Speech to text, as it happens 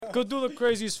Go do the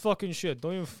craziest fucking shit.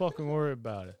 Don't even fucking worry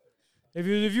about it. If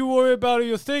you worry about it,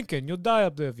 you're thinking. You'll die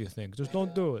up there if you think. Just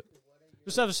don't do it.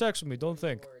 Just have sex with me. Don't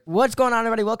think. What's going on,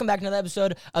 everybody? Welcome back to another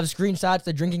episode of Screenshots,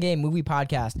 the drinking game movie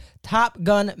podcast. Top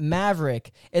Gun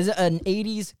Maverick. Is it an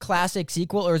 80s classic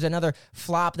sequel, or is it another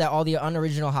flop that all the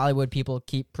unoriginal Hollywood people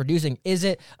keep producing? Is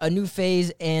it a new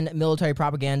phase in military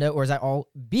propaganda, or is that all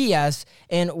BS?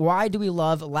 And why do we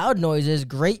love loud noises,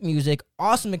 great music,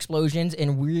 awesome explosions,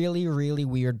 and really, really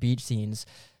weird beach scenes?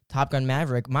 Top Gun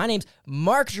Maverick. My name's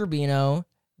Mark Gerbino.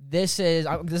 This is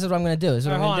what I'm going to do. This is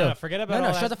what I'm going to do. Forget about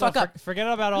all shut that the fuck up. Forget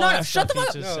about all that shut stuff the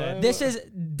fuck you up. just said. This is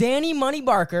Danny Money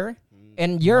Barker,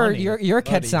 and your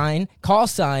call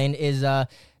sign is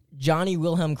Johnny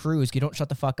Wilhelm Cruz. You don't shut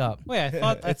the fuck up. Wait,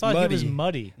 I thought he was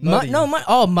Muddy. Muddy. Muddy.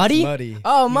 Oh, Muddy.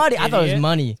 Oh, Muddy. I thought it was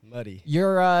Money. Muddy.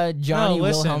 You're Johnny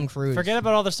Wilhelm Cruz. Forget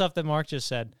about all the stuff that Mark just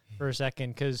said for a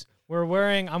second, because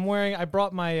I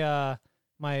brought my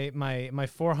my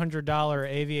 $400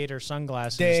 aviator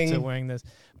sunglasses to wearing this.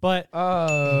 But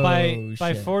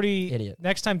by 40, idiot.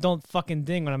 Next time don't fucking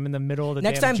ding when I'm in the middle of the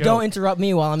Next damn time joke. don't interrupt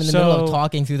me while I'm in the middle of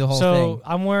talking through the whole thing. So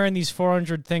I'm wearing these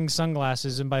 400 thing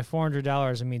sunglasses, and by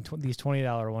 $400 I mean these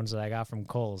 $20 ones that I got from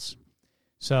Kohl's.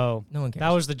 So no one cares. That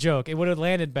was the joke. It would have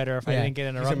landed better if I didn't get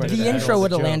interrupted. The intro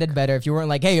would have landed better if you weren't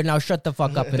like, hey, now shut the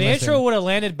fuck up and The listen. intro would have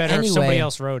landed better if somebody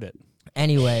else wrote it.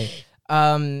 Anyway,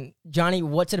 Johnny,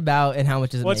 what's it about and how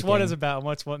much is it making? What is about and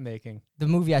what's what making? The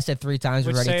movie I said 3 times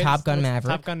already, Top Gun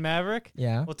Maverick. Top Gun Maverick?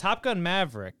 Yeah. Well, Top Gun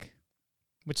Maverick,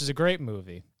 which is a great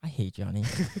movie. I hate Johnny.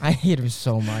 I hate him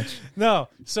so much. No,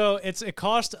 so it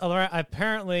cost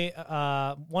apparently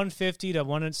 $150 to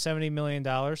 $170 million,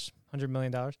 $100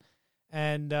 million.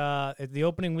 And at the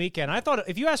opening weekend, I thought,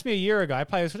 if you asked me a year ago, I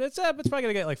probably would it's probably going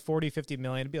to get like 40, 50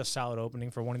 million. It'd be a solid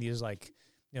opening for one of these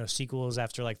sequels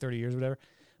after like 30 years or whatever.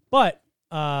 But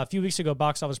a few weeks ago,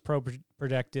 Box Office Pro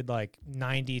projected like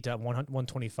 90 to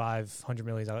 125, $100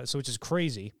 million, so which is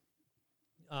crazy.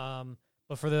 But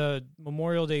for the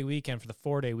Memorial Day weekend, for the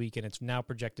 4-day weekend, it's now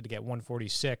projected to get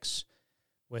 146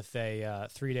 with a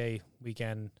 3-day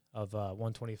weekend of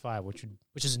 125, which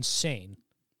is insane.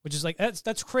 Which is like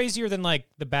that's crazier than like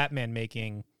the Batman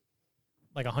making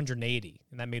like 180,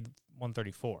 and that made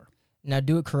 134. Now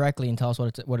do it correctly and tell us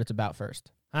what it's about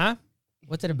first. Huh?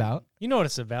 What's it about? You know what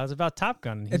it's about. It's about Top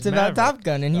Gun. It's about Top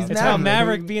Gun, and he's Maverick. It's about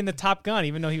Maverick being the Top Gun,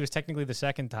 even though he was technically the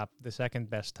second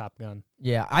best Top Gun.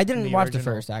 Yeah, I didn't watch the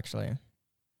first actually.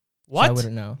 What? So I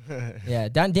wouldn't know. Yeah,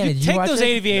 Danny, did you take watch those it?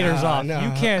 aviators off. No.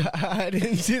 You can't. I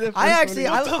didn't see the first I actually,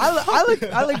 one.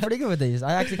 I look pretty good with these.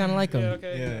 I actually kind of like them. Yeah,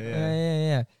 okay.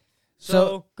 Yeah.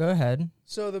 So go ahead.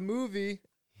 So the movie.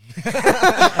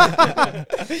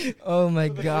 Oh my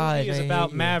God! It's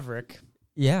about Maverick.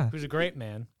 Yeah, who's a great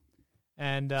man,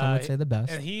 and some would say the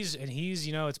best. And he's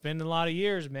it's been a lot of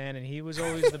years, man, and he was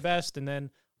always the best. And then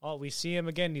we see him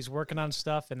again. He's working on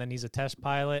stuff, and then he's a test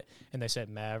pilot. And they said,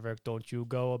 Maverick, don't you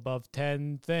go above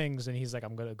 10 things? And he's like,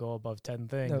 I'm gonna go above 10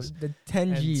 things. No, the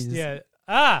 10 G's. Yeah.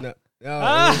 No.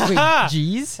 Wait,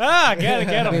 G's? Get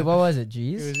him. Wait, what was it?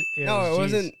 G's?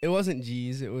 It wasn't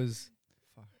G's. It was.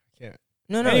 Fuck, I can't.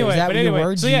 No. Anyway, is that your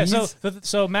word? So G's? yeah.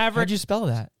 So Maverick. How'd you spell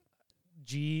that?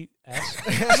 GS.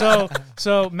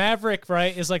 so Maverick,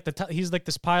 right, is like he's like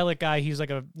this pilot guy. He's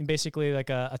like basically like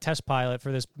a test pilot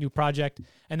for this new project.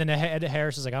 And then Ed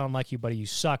Harris is like, I don't like you, buddy. You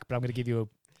suck, but I'm gonna give you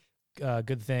a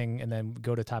good thing, and then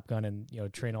go to Top Gun and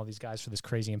train all these guys for this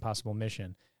crazy impossible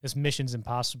mission. This mission's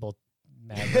impossible.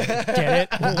 Maverick.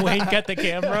 Get it? Wink at the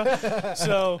camera.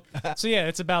 So yeah,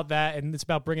 it's about that, and it's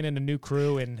about bringing in a new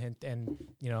crew, and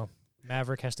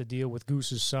Maverick has to deal with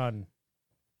Goose's son,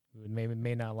 who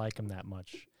may not like him that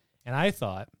much. And I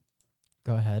thought,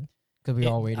 go ahead, because we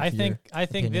all waited. I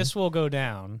think this will go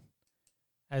down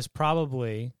as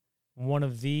probably one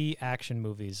of the action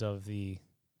movies of the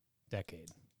decade,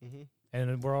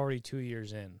 and we're already 2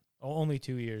 years in. Only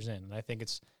 2 years in, and I think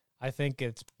it's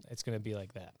going to be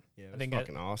like that. Yeah, I think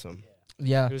fucking awesome.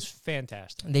 Yeah, it was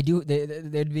fantastic.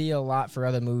 There'd be a lot for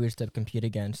other movies to compete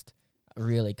against,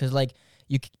 really, because like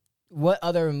what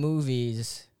other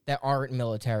movies that aren't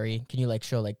military can you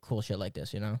show cool shit like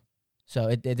this?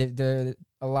 So there's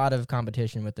a lot of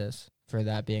competition with this for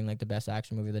that being the best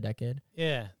action movie of the decade.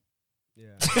 Yeah.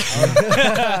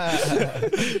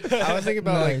 I was thinking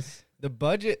about the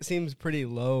budget seems pretty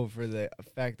low for the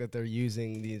fact that they're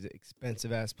using these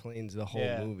expensive ass planes the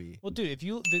whole movie. Well, dude,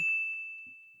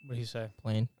 what do you say?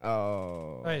 Plane. Oh.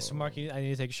 All right, so Mark, I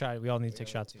need to take a shot. We all need to take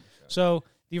shots. So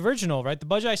the original, right? The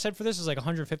budget I said for this is like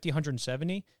 150,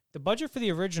 170. The budget for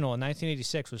the original in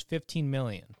 1986 was 15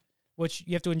 million, which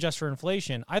you have to adjust for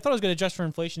inflation. I thought I was going to adjust for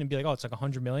inflation and be like, oh, it's like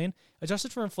 100 million.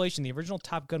 Adjusted for inflation, the original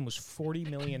Top Gun was $40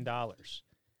 million.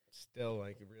 still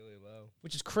like really low.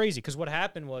 Which is crazy because what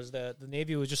happened was the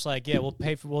Navy was just like, yeah,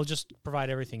 we'll just provide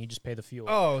everything. You just pay the fuel.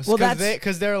 Oh, Well,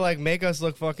 because they're like, make us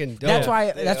look fucking dumb. That's why.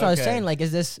 Yeah, That's what I was saying. Like,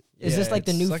 is this like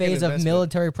the it's new like an phase of investment.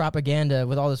 military propaganda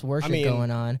with all this war shit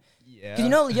going on? Yeah.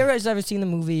 'Cause you guys ever seen the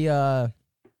movie?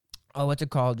 What's it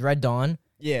called? Red Dawn.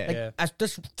 Yeah. Like, that's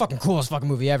this fucking coolest fucking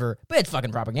movie ever. But it's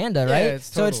fucking propaganda, right? it's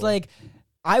So it's totally. like,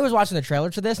 I was watching the trailer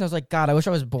to this and I was like, God, I wish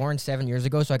I was born 7 years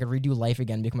ago so I could redo life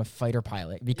again and become a fighter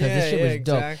pilot because this shit was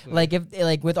exactly. dope. Like, if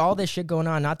like with all this shit going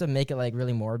on, not to make it like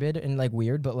really morbid and like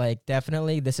weird, but like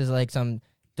definitely this is like some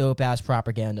dope ass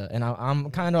propaganda, and I'm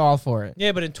kind of all for it.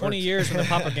 Yeah, but in 20 years when the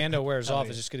propaganda wears Oh, off, yeah.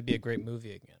 it's just going to be a great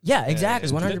movie again. Yeah, exactly,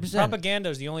 'Cause 100%. Propaganda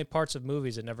is the only parts of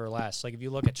movies that never last. Like if you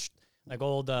look at like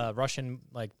old Russian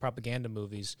like propaganda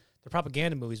movies, they're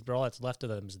propaganda movies, but all that's left of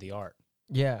them is the art.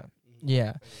 Yeah,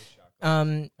 yeah.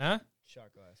 Huh?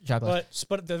 Shot glass. Chocolate.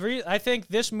 But I think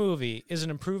this movie is an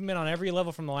improvement on every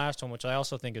level from the last one, which I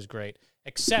also think is great,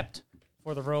 except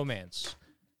for the romance.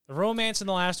 The romance in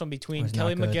the last one between Was not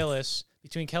Kelly good.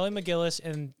 McGillis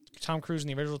and Tom Cruise in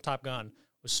the original Top Gun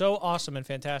was so awesome and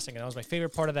fantastic, and that was my favorite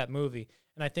part of that movie.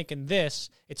 And I think in this,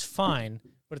 it's fine,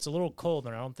 but it's a little cold,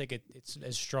 and I don't think it's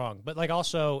as strong. But like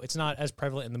also, it's not as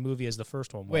prevalent in the movie as the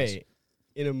first one was. Wait,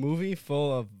 in a movie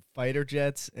full of fighter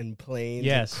jets and planes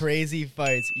Yes. and crazy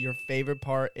fights, your favorite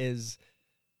part is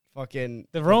fucking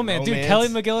The romance, dude. Kelly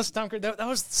McGillis, Tom Cruise. That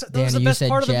was Danny, the you best said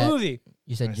part of jet. the movie.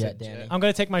 You said I jet, said Danny. jet. I'm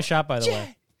gonna take my shot, by the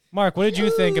way. Mark, what did you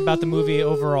think about the movie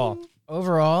overall?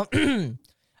 Overall,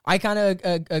 I kind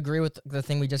of agree with the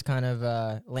thing we just kind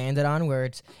of landed on, where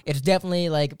it's definitely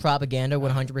like propaganda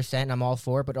 100%, and I'm all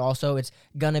for it, but also it's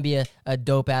gonna be a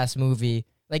dope-ass movie.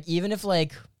 Like, even if,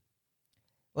 like,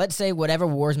 let's say whatever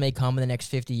wars may come in the next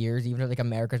 50 years, even if, like,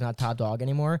 America's not top dog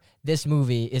anymore, this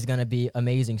movie is gonna be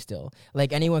amazing still.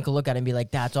 Like, anyone could look at it and be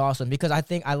like, that's awesome, because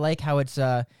I like how it's,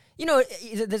 this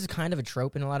is kind of a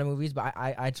trope in a lot of movies, but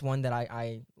it's one that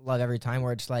I love every time,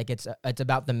 where it's like it's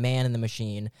about the man and the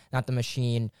machine, not the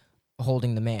machine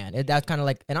holding the man. That's kind of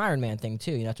like an Iron Man thing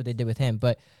too. That's what they did with him.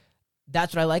 But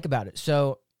that's what I like about it.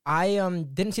 So I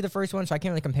didn't see the first one, so I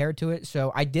can't really compare it to it.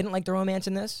 So I didn't like the romance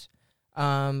in this,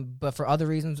 but for other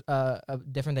reasons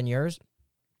different than yours.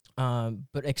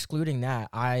 But excluding that,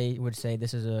 I would say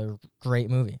this is a great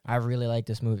movie. I really like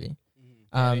this movie.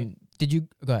 Did you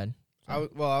go ahead? I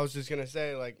was just gonna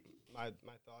say, like, my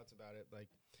thoughts about it. Like,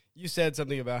 you said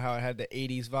something about how it had the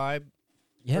 '80s vibe.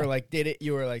 Yeah. Or like, did it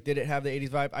have the '80s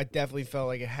vibe? I definitely felt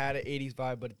like it had an '80s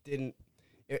vibe, but it didn't.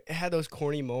 It had those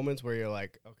corny moments where you're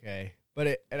like, okay, but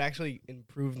it actually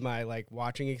improved my like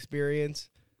watching experience,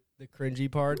 the cringy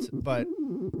parts. But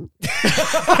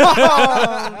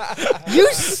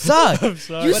You suck. I'm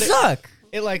sorry. You But it- suck.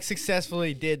 it like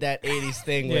successfully did that '80s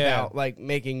thing Yeah. without like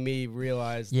making me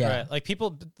realize. Yeah. Right. Like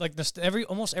people like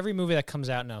almost every movie that comes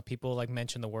out now, people like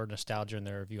mention the word nostalgia in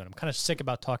their review, and I'm kind of sick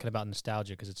about talking about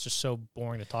nostalgia because it's just so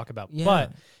boring to talk about. Yeah.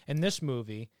 But in this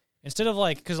movie, instead of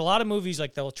like, because a lot of movies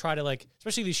like they'll try to like,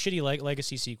 especially these shitty like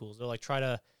legacy sequels, they'll like try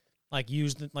to like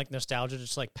use like nostalgia to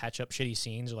just like patch up shitty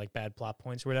scenes or like bad plot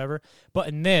points or whatever. But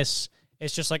in this,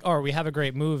 it's just like, oh, we have a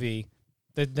great movie.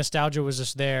 The nostalgia was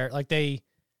just there. Like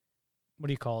what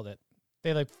do you call it?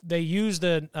 They use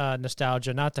the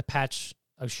nostalgia not to patch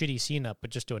a shitty scene up, but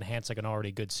just to enhance like an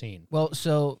already good scene. Well,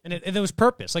 so And it was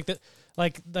purpose. Like the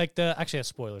actually that's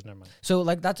spoilers, never mind. So,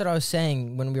 like, that's what I was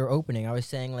saying when we were opening. I was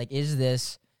saying, like, is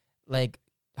this, like,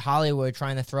 Hollywood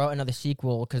trying to throw out another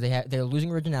sequel because they're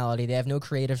losing originality, they have no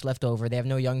creatives left over, they have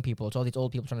no young people, it's all these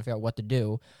old people trying to figure out what to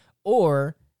do?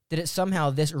 Or did it somehow,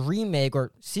 this remake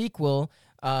or sequel,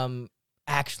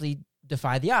 actually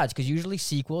defy the odds? Because usually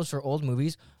sequels for old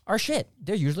movies are shit.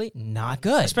 They're usually not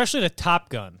good. Especially the Top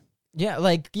Gun. Yeah,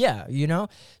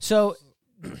 So,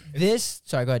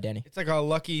 sorry, go ahead, Danny. It's like a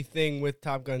lucky thing with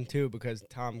Top Gun 2 because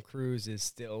Tom Cruise is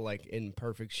still like in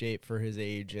perfect shape for his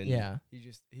age, and Yeah.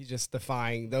 he's just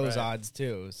defying those Right. odds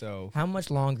too. So How much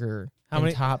longer How can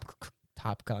many- Top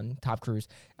Cruise.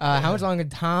 How much longer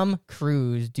did Tom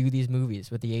Cruise do these movies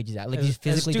with the age he's at? Like, he's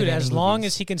physically dude, demanding as long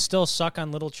movies. as he can still suck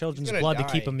on little children's gonna blood to die.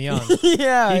 keep him young,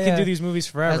 yeah, he can do these movies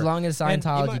forever. As long as And he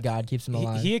Scientology might- God keeps him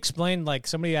alive. He explained, like,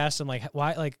 somebody asked him, like,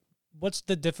 why, like, what's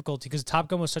the difficulty? Because Top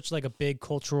Gun was such like a big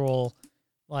cultural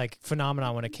like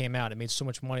phenomenon when it came out. It made so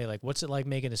much money. Like, what's it like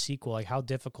making a sequel? Like, how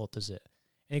difficult is it?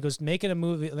 And he goes, making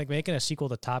a sequel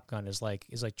to Top Gun is like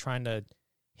trying to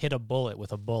hit a bullet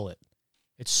with a bullet.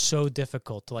 It's so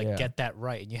difficult to Yeah. get that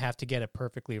right, and you have to get it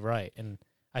perfectly right. And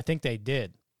I think they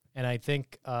did. And I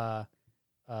think what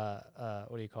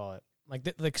do you call it?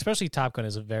 Like especially Top Gun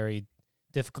is a very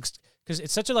difficult because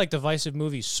it's such a like divisive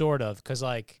movie, sort of. Because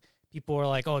like people are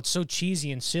like, oh, it's so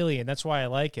cheesy and silly, and that's why I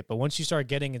like it. But once you start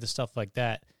getting into stuff like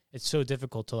that, it's so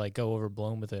difficult to like go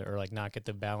overblown with it or like not get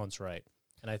the balance right.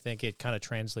 And I think it kind of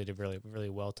translated really, really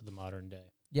well to the modern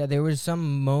day. Yeah, there was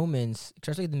some moments,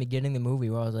 especially at the beginning of the movie,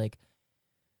 where I was like,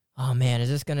 oh man,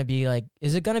 is it gonna be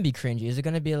cringy? Is it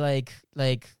gonna be like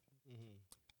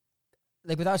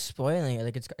without spoiling it,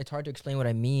 like it's hard to explain what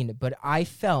I mean, but I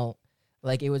felt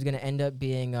like it was gonna end up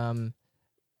being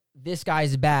this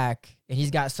guy's back and he's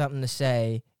got something to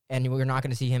say and we're not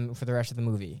gonna see him for the rest of the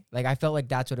movie. Like I felt like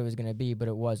that's what it was gonna be, but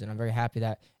it wasn't. I'm very happy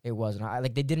that it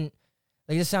wasn't. They didn't.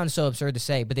 Like, this sounds so absurd to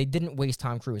say, but they didn't waste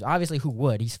Tom Cruise. Obviously, who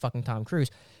would? He's fucking Tom Cruise.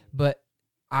 But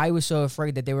I was so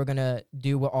afraid that they were going to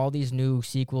do what all these new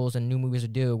sequels and new movies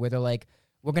would do, where they're like,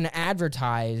 we're going to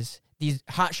advertise these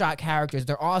hotshot characters.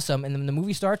 They're awesome. And then when the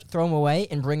movie starts, throw them away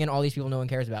and bring in all these people no one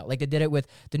cares about. Like, they did it with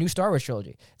the new Star Wars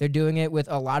trilogy. They're doing it with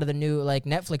a lot of the new, like,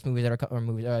 Netflix movies that are,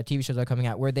 TV shows that are coming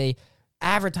out, where they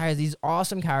advertise these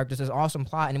awesome characters, this awesome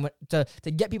plot, and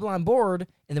to get people on board,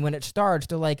 and then when it starts,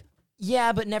 they're like,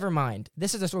 yeah, but never mind.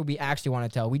 This is the story we actually want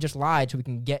to tell. We just lied so we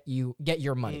can get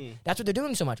your money. That's what they're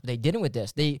doing so much, but they didn't with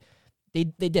this. They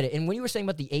did it. And when you were saying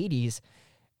about the 80s,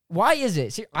 why is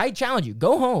it? See, I challenge you.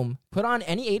 Go home, put on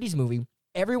any 80s movie.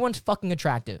 Everyone's fucking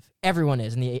attractive. Everyone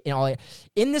is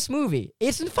in this movie.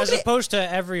 It's fucking, as opposed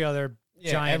to every other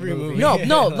giant every movie. No,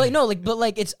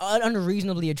 it's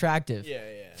unreasonably attractive. Yeah.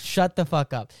 Shut the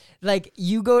fuck up. Like,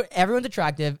 everyone's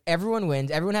attractive. Everyone wins.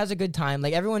 Everyone has a good time.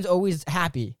 Like, everyone's always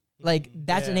happy. Like,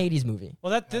 that's an 80s movie.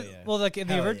 Well, like in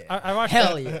the original, I watched.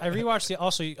 Hell yeah. I rewatched the.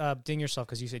 Also, ding yourself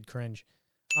because you said cringe.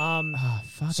 Fucking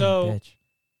so, bitch.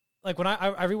 Like when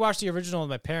I rewatched the original with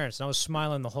my parents, and I was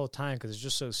smiling the whole time because it's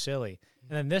just so silly.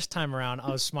 And then this time around, I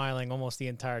was smiling almost the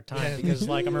entire time because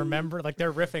like I'm remember like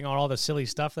they're riffing on all the silly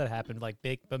stuff that happened, like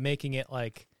but making it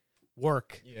like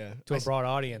work to a broad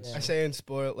audience. I say in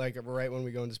spoil, like right when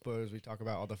we go into spoilers, we talk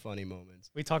about all the funny moments.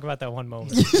 We talk about that one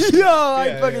moment. Yo,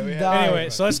 I fucking died. Anyway,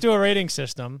 so let's do a rating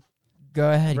system.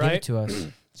 Go ahead, give Right? it to us.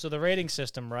 So the rating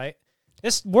system, right?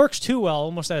 This works too well,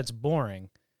 almost that it's boring.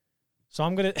 So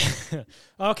I'm gonna.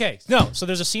 Okay, no. So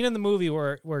there's a scene in the movie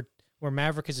where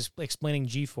Maverick is explaining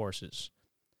G-forces.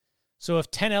 So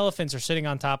if 10 elephants are sitting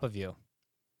on top of you,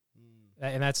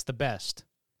 and that's the best,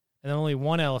 and then only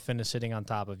one elephant is sitting on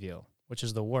top of you, which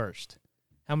is the worst,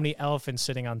 how many elephants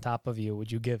sitting on top of you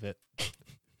would you give it?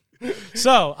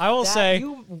 So I will say,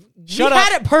 you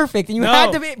had it perfect, and you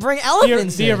had to bring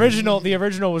elephants. The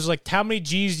original was like, how many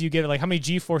G's do you give it? Like, how many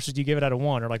G-forces do you give it out of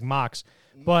 1, or like Machs?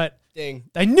 But Ding.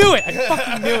 I knew it. I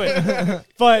fucking knew it.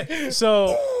 But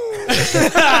so,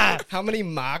 how many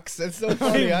Machs? That's so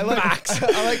funny. I like Machs.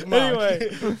 I like Mach.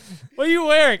 Anyway, what are you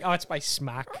wearing? Oh, it's my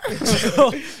smack.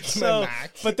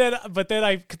 But then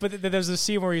there's a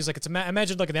scene where he's like,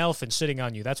 imagine like an elephant sitting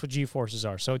on you. That's what G-forces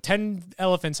are. So 10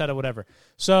 elephants out of whatever.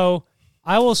 So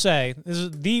I will say this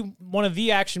is one of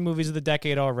the action movies of the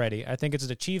decade already. I think it's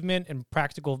an achievement in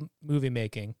practical movie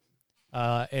making.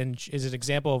 And is an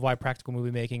example of why practical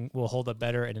movie making will hold up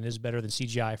better, and it is better than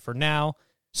CGI for now.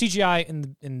 CGI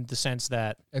in the sense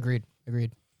that agreed.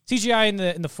 CGI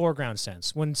in the foreground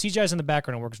sense. When CGI is in the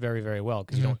background, it works very, very well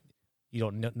because you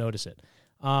don't notice it.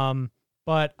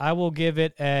 But I will give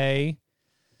it a.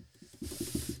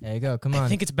 There you go. Come on. I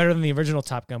think it's better than the original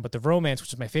Top Gun, but the romance,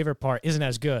 which is my favorite part, isn't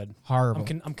as good. Horrible.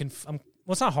 Well,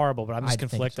 it's not horrible, but I'm just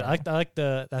conflicted. So. I like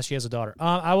that she has a daughter.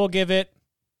 I will give it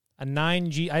a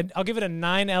 9G. I'll give it a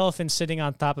 9 elephants sitting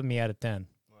on top of me out of 10.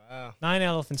 Wow. 9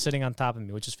 elephants sitting on top of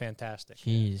me, which is fantastic.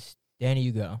 Jeez. Danny,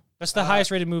 you go. That's the highest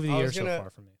rated movie of the year so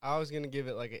far for me. I was going to give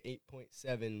it like an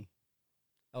 8.7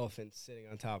 elephants sitting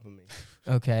on top of me.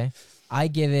 Okay. I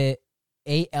give it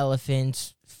 8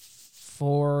 elephants,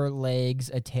 4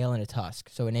 legs, a tail, and a tusk.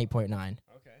 So an 8.9. Okay.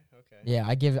 Yeah,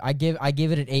 I give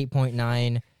it an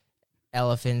 8.9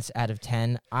 elephants out of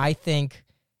 10. I think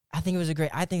it was a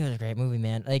great movie,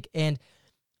 man. Like, and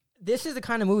this is the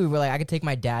kind of movie where like I could take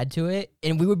my dad to it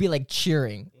and we would be like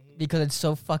cheering because it's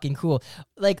so fucking cool.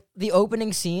 Like the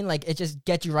opening scene, like it just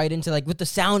gets you right into like with the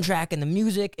soundtrack and the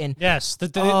music and yes, the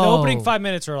opening 5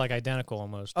 minutes are like identical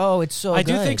almost. Oh, it's so. I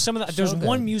good. do think some of that. So There's good.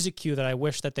 one music cue that I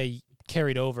wish that they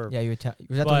carried over. Yeah, was that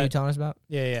the one you were telling us about?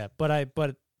 Yeah. But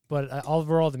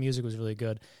overall the music was really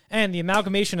good, and the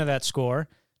amalgamation of that score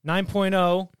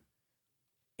 9.0.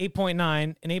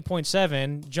 8.9 and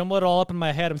 8.7, jumble it all up in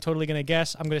my head. I'm totally going to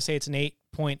guess. I'm going to say it's an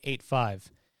 8.85.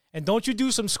 And don't you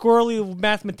do some squirrely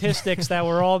mathematics that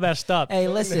were all messed up. Hey,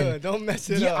 listen. No, don't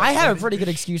mess it up. I have a pretty good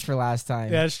excuse for last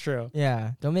time. Yeah, that's true.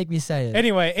 Yeah, don't make me say it.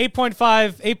 Anyway,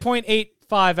 8.5,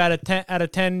 5 out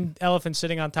of 10 elephants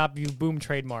sitting on top of you. Boom,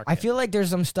 trademark. I feel like there's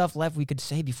some stuff left we could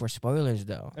say before spoilers,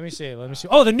 though. Let me see.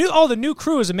 Oh, the new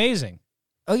crew is amazing.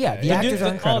 Oh yeah, the actors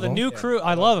are incredible. The new crew,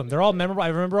 I love them. They're all memorable. I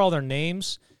remember all their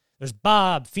names. There's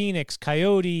Bob, Phoenix,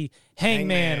 Coyote,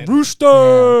 Hangman, Rooster.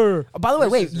 Oh, by the way,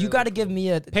 wait, you got to give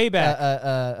me a payback.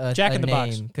 A Jack in the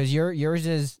Box. Because yours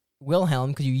is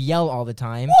Wilhelm because you yell all the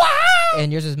time,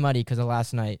 and yours is Muddy because of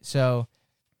last night. So,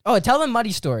 tell the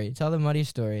Muddy story. Tell the Muddy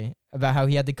story about how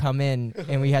he had to come in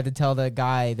and we had to tell the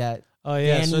guy that. Oh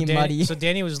yeah, Muddy. So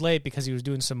Danny was late because he was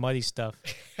doing some muddy stuff.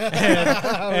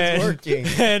 I was working,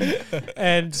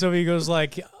 and so he goes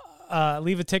like,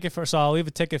 "Leave a ticket for." So I'll leave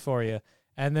a ticket for you.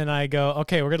 And then I go,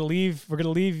 okay, we're gonna leave.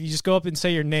 You just go up and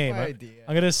say your name.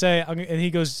 I'm gonna say, and he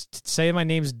goes, say my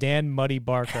name's Dan Muddy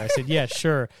Barker. I said, yeah,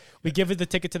 sure. We give it the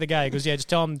ticket to the guy. He goes, yeah, just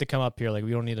tell him to come up here. Like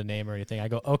we don't need a name or anything. I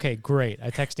go, okay, great. I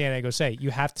text Dan. I go, say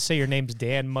you have to say your name's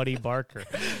Dan Muddy Barker.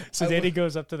 So Danny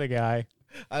goes up to the guy.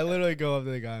 I literally go up to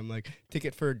the guy. I'm like,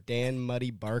 ticket for Dan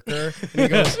Muddy Barker. And he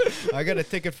goes, I got a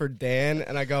ticket for Dan.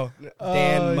 And I go,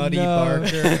 Dan Muddy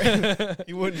Barker.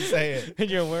 He wouldn't say it. And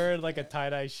you're wearing like a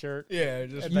tie-dye shirt. Yeah,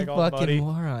 just you fucking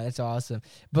moron. That's awesome.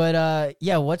 But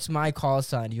yeah, what's my call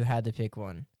sign? You had to pick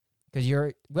one. Because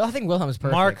I think Wilhelm's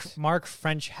perfect. Mark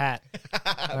French Hat.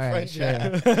 All right, French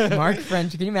hat. Mark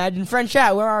French. Can you imagine? French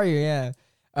Hat, where are you? Yeah.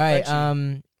 All right.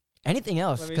 Frenchie. Anything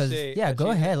else? Because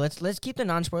go ahead. Let's keep the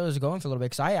non-spoilers going for a little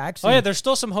bit. Because I actually. Oh yeah, there's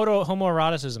still some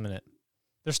homoeroticism in it.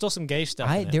 There's still some gay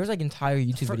stuff. In it. There was like entire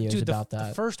YouTube videos about that.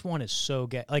 The first one is so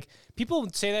gay. Like people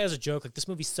say that as a joke, like this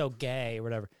movie's so gay or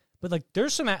whatever. But like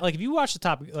there's some like if you watch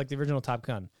the original Top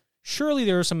Gun, surely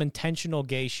there was some intentional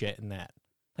gay shit in that.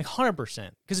 Like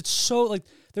 100%, because it's so like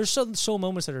there's so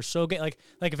moments that are so gay.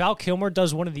 Like Val Kilmer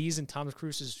does one of these in Tom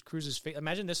Cruise's face.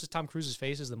 Imagine this is Tom Cruise's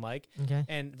face as the mic,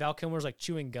 and Val Kilmer's like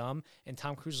chewing gum, and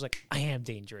Tom Cruise is like, "I am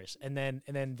dangerous," and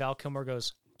then Val Kilmer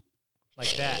goes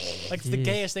like that. Like it's the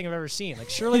gayest thing I've ever seen. Like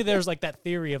surely there's like that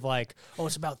theory of like, oh,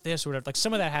 it's about this or whatever. Like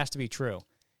some of that has to be true.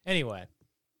 Anyway.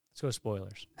 Let's go to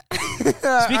spoilers.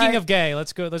 Speaking of gay,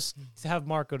 let's have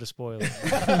Mark go to spoilers.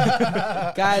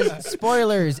 Guys,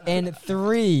 spoilers in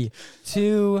 3,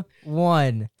 2,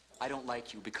 1. I don't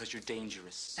like you because you're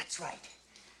dangerous. That's right.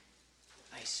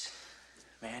 Nice,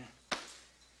 man.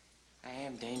 I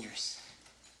am dangerous.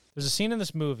 There's a scene in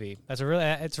this movie it's a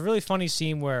really funny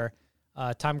scene where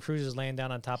Tom Cruise is laying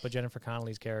down on top of Jennifer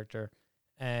Connelly's character,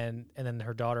 and then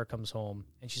her daughter comes home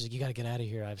and she's like, "You got to get out of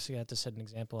here. I have to set an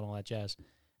example and all that jazz."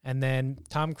 And then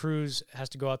Tom Cruise has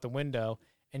to go out the window,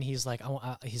 and he's like,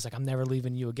 "I'm never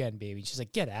leaving you again, baby." And she's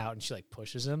like, "Get out!" And she like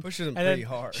pushes him pretty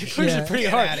hard. She pushes him pretty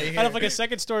hard. I have like a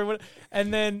second story,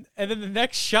 and then the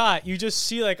next shot, you just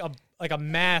see like a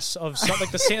mass of something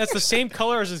like the same. That's the same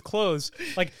color as his clothes.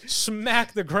 Like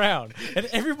smack the ground, and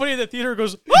everybody in the theater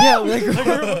goes, "Ah!"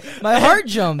 Yeah, my heart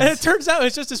jumps. And it turns out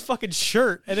it's just his fucking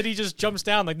shirt, and then he just jumps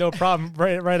down like no problem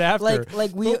right after.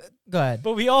 Go ahead.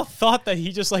 But we all thought that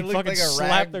he just like fucking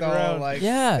slapped the ground. Like,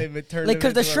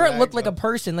 because the shirt looked like a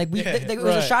person. Like there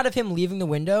was a shot of him leaving the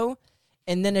window,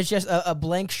 and then it's just a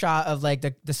blank shot of like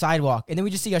the sidewalk, and then we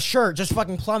just see a shirt just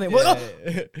fucking plummet. Yeah.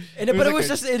 It was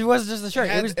just the shirt.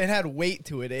 It had weight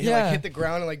to it. It like hit the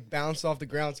ground and like bounced off the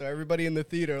ground. So everybody in the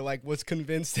theater like was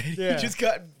convinced that he just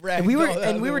got wrecked.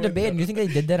 And we were debating. Do you think they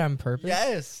did that on purpose?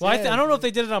 Yes. Well, I don't know if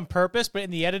they did it on purpose, but in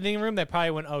the editing room, they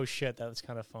probably went, "Oh shit, that was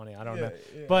kind of funny." I don't know,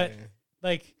 but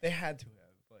like they had to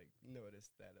have like noticed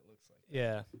that it looks like.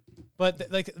 Yeah, but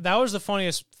like that was the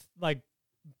funniest like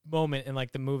moment in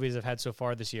like the movies I've had so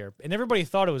far this year, and everybody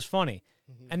thought it was funny,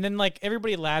 and then like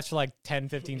everybody laughs for like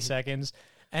 10-15 seconds,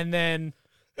 and then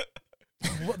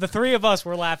the three of us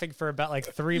were laughing for about like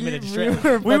 3 minutes straight.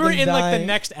 We were in like the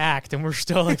next act, and we're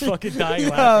still like fucking dying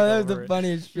laughing. That was the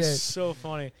funniest shit. It's so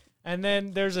funny. And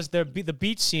then there's the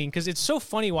beach scene, because it's so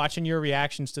funny watching your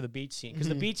reactions to the beach scene, because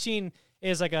the beach scene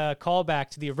is like a callback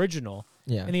to the original.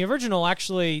 Yeah. And the original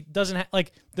actually doesn't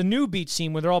like the new beach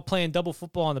scene where they're all playing double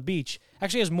football on the beach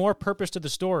actually has more purpose to the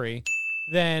story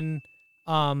than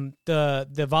the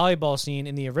volleyball scene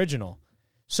in the original.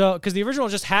 So, because the original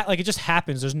just it just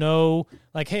happens. There's no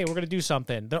like, hey, we're gonna do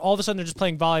something. They're all of a sudden they're just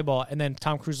playing volleyball, and then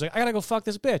Tom Cruise is like, I gotta go fuck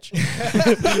this bitch.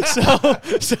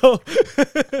 so,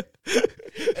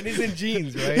 and he's in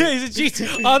jeans, right? Yeah, he's in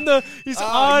jeans on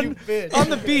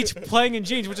the beach playing in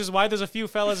jeans, which is why there's a few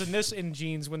fellas in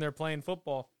jeans when they're playing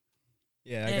football.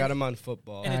 Yeah, I got him on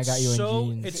football. And I got you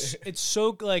in jeans. It's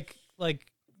so like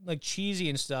cheesy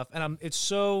and stuff, and it's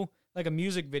so like a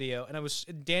music video, and I was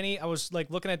like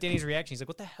looking at Danny's reaction. He's like,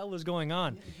 "What the hell is going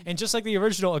on?" And just like the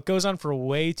original, it goes on for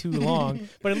way too long.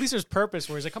 But at least there's purpose.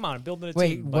 Where he's like, "Come on, I'm building a team."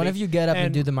 Wait, one of you get up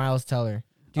and do the Miles Teller.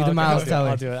 Do the Miles I'll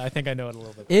Teller. do it. I think I know it a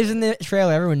little bit. Isn't the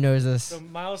trailer? Everyone knows this. So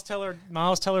Miles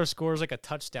Teller scores like a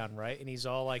touchdown, right? And he's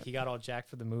all like, he got all jacked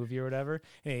for the movie or whatever.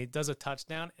 And he does a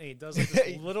touchdown, and he does like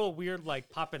this little weird like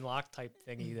pop and lock type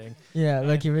thingy thing. Yeah, And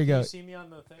look, here we go. You see me on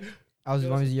the thing? I was as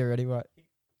long as you're ready. What?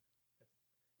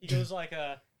 He goes like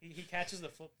he catches the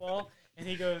football, and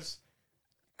he goes.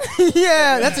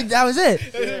 Yeah, that was it.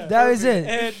 Yeah. That was it.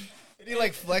 And he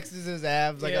like flexes his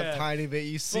abs like Yeah. a tiny bit.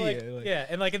 You see like, it. Like, yeah,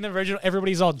 and like in the original,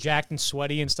 everybody's all jacked and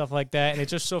sweaty and stuff like that, and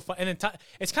it's just so fun. And then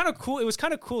it's kind of cool. It was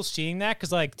kind of cool seeing that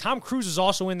because like Tom Cruise is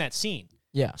also in that scene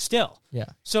Yeah, still. yeah.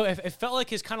 So it felt like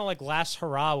his kind of like last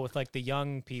hurrah with like the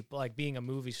young people, like being a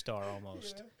movie star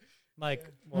almost. Like,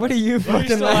 What are you What are you fucking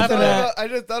still laughing laughing at? I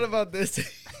just thought about this.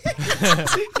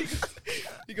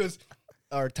 He goes,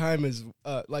 our time is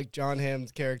like John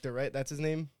Hamm's character, right? That's his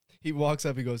name. He walks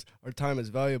up, he goes, our time is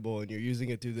valuable, and you're using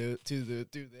it to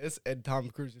do this. And Tom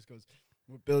Cruise just goes,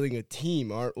 we're building a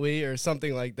team, aren't we, or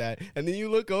something like that. And then you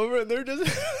look over, and they're just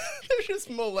they're just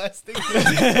molesting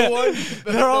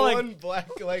They're all like- one black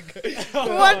like.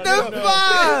 What the They're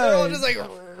all fuck? just like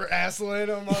wrestling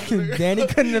him on the Danny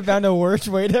couldn't have found a worse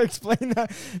way to explain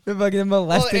that. The fucking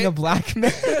molesting a black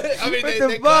man. I mean, What they, the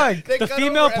they fuck? cut- they the cut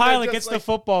female over and they're pilot just gets the like-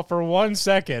 football for 1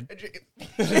 second. She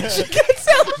gets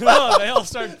out. No, they all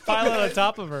start piling on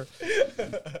top of her.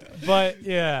 But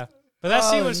yeah. But that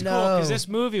scene Oh, was cool no. because this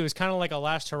movie was kind of like a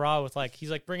last hurrah with like he's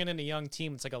like bringing in a young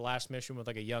team. It's like a last mission with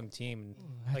like a young team.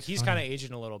 And, like he's kind of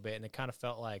aging a little bit, and it kind of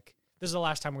felt like this is the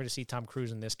last time we're going to see Tom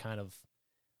Cruise in this kind of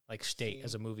like state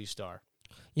as a movie star.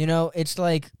 You know, it's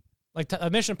like,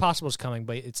 Mission Impossible is coming,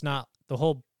 but it's not the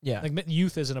whole. yeah. Like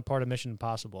youth isn't a part of Mission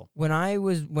Impossible. When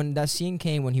that scene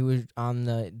came when he was on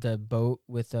the boat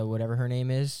with whatever her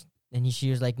name is, and she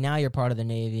was like, now you're part of the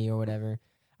Navy or whatever.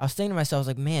 I was thinking to myself, I was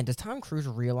like, man, does Tom Cruise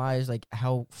realize like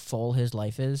how full his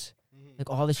life is? Like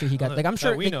all the shit he got. Like I'm That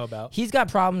sure we like, know about. he's got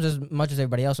problems as much as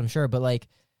everybody else, I'm sure, but like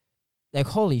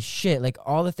holy shit, like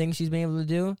all the things he's been able to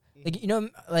do. Like, you know,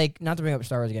 like not to bring up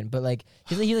Star Wars again, but like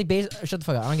he's like shut the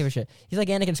fuck up, I don't give a shit. He's like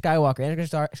Anakin Skywalker.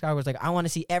 Skywalker's like, I want to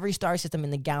see every star system in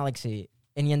the galaxy,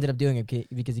 and he ended up doing it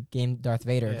because he gained Darth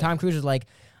Vader. Yeah. Tom Cruise is like,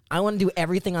 I want to do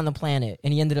everything on the planet,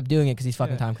 and he ended up doing it because he's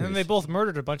fucking Tom Cruise. And they both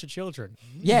murdered a bunch of children.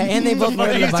 Yeah, and they both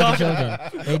murdered a bunch of children.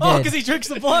 They Oh, did. because he drinks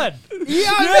the blood.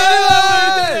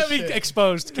 Yeah,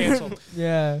 Exposed, canceled.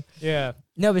 yeah. Yeah.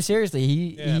 No, but seriously,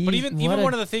 Yeah, he but even what a-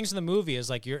 one of the things in the movie is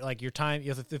like your time.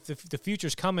 You know, the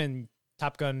future's coming.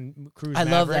 Top Gun, Cruise, I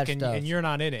Maverick, love that and, stuff. and you're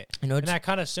not in it. You know, And it's- that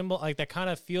kind of that kind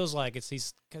of feels like it's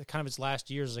these kind of his last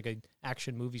years as like an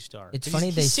action movie star. It's 'Cause funny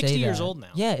he's they 60 say years that. old now.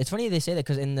 Yeah, it's funny they say that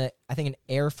because I think in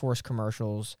Air Force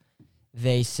commercials,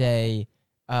 they say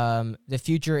the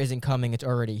future isn't coming; it's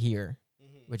already here,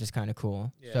 which is kind of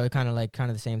cool. Yeah. So kind of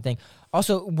the same thing.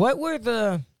 Also, what were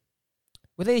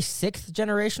they sixth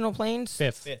generational planes?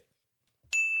 Fifth.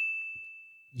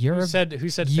 You're Who a- said you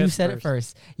fifth said it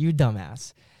first. You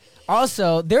dumbass.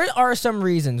 Also, there are some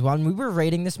reasons when we were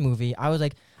rating this movie, I was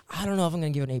like, I don't know if I'm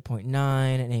going to give it an 8.9,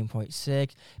 an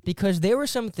 8.6, because there were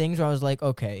some things where I was like,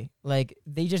 okay, like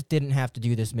they just didn't have to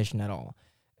do this mission at all.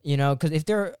 You know, because if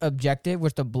their objective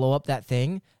was to blow up that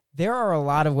thing, there are a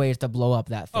lot of ways to blow up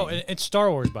that thing. Oh, it's Star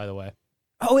Wars, by the way.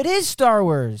 Oh, it is Star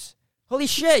Wars. Holy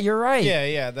shit, you're right.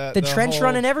 Yeah. The trench whole,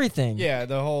 run and everything. Yeah,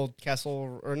 the whole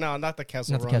Kessel, or no, not the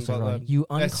Kessel Not the run, Kessel but Run. the You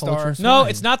Death Star. uncultured No, swine.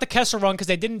 it's not the Kessel Run because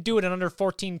they didn't do it in under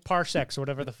 14 parsecs or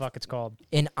whatever the fuck it's called.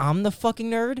 And I'm the fucking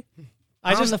nerd?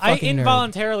 I I'm the I fucking nerd.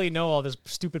 involuntarily know all this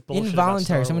stupid bullshit. about Involuntary.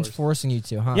 Star Someone's Wars. forcing you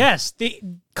to, huh? Yes, the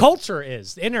culture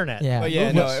is the internet. Yeah. But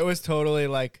yeah, Movies. no, it was totally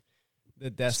like the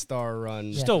Death Star run.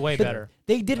 Yeah. Still way But better.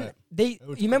 They didn't. Right. They.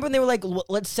 was You remember when they were like,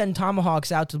 "Let's send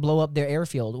Tomahawks out to blow up their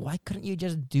airfield." Why couldn't you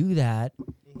just do that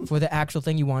for the actual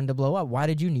thing you wanted to blow up? Why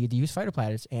did you need to use fighter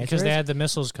pilots? Answer Because they is, had the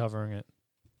missiles covering it.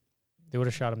 They would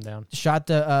have shot him down. shot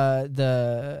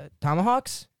the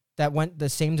Tomahawks that went the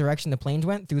same direction the planes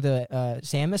went through the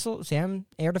SAM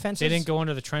air defenses. They didn't go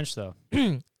under the trench though.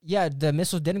 Yeah, the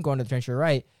missiles didn't go into the trench. You're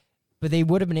right, but they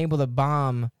would have been able to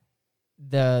bomb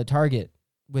the target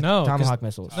with No, 'cause- Tomahawk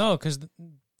missiles. No,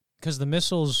 because the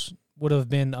missiles would have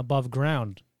been above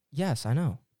ground. Yes, I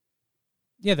know.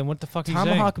 Yeah, then what the fuck are you saying?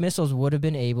 Tomahawk missiles would have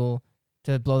been able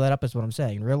to blow that up. Is what I'm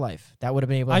saying. In real life, that would have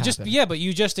been able to happen. But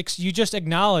you just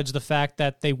acknowledged the fact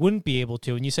that they wouldn't be able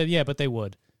to, and you said yeah, but they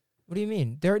would What do you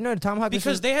mean? The Tomahawk because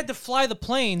missiles. they had to fly the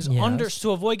planes Yes. under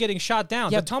to avoid getting shot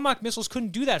down. Yeah. The Tomahawk missiles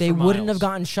couldn't do that. They for wouldn't miles. have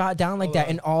gotten shot down like that,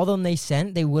 and all of them they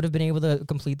sent, they would have been able to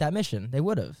complete that mission. They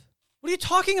would have. What are you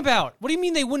talking about? What do you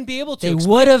mean they wouldn't be able to? They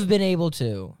would have been able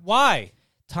to. Why?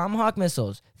 Tomahawk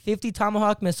missiles, 50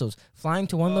 Tomahawk missiles flying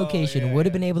to one location yeah, would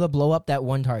have yeah. been able to blow up that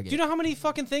one target. Do you know how many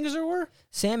fucking things there were?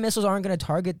 SAM missiles aren't going to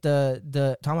target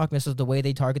the Tomahawk missiles the way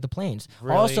they target the planes.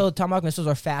 Really? Also, Tomahawk missiles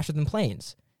are faster than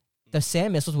planes. The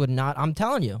SAM missiles would not. I'm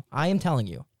telling you. I am telling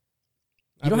you.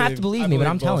 You don't have to believe me, but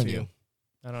I'm both telling of you.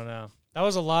 I don't know. That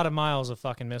was a lot of miles of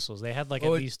fucking missiles. They had like What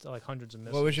at was- least like hundreds of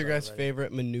missiles. What was your guys' already.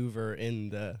 favorite maneuver in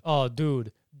the? Oh,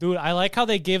 dude, I like how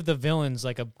they gave the villains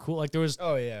like a cool. Like there was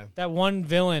Oh yeah. that one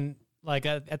villain like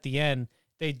at the end.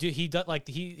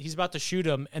 He's about to shoot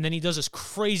him, and then he does this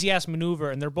crazy ass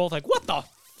maneuver, and they're both like, "What the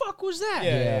fuck was that?"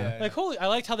 Yeah. Like holy, I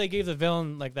liked how they gave the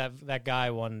villain like that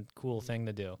guy one cool thing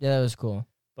to do. Yeah, that was cool.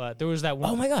 But there was that one.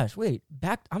 Oh my gosh! Wait,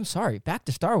 I'm sorry. Back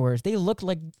to Star Wars. They look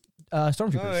like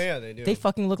stormtroopers. Oh yeah, they do. They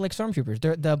fucking look like stormtroopers.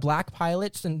 They're the black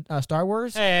pilots in Star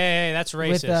Wars. Hey, that's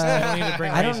racist. With, I don't need to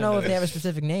bring I race don't know into if they have a this.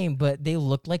 specific name, but they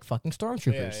look like fucking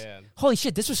stormtroopers. yeah. Holy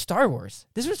shit! This was Star Wars.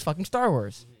 This was fucking Star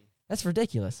Wars. That's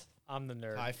ridiculous. I'm the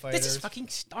nerd. TIE This is fighters. fucking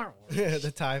Star Wars.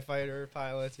 The TIE fighter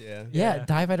pilots. Yeah. Yeah, Yeah.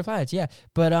 TIE fighter pilots. Yeah,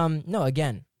 but no,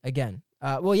 again.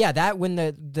 Well, yeah, that when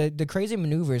the crazy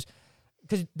maneuvers.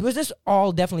 Because was this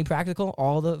all definitely practical?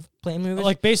 All the plane maneuvers?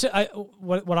 Like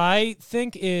what I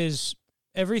think is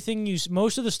everything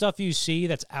most of the stuff you see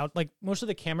that's out, like most of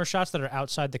the camera shots that are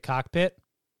outside the cockpit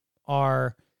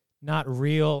are not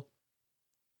real.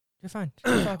 You're fine.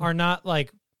 Are not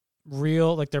like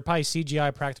real, like they're probably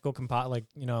CGI practical like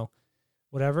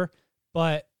whatever,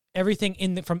 but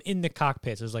everything from in the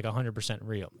cockpits is like 100%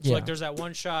 real. So Yeah. like there's that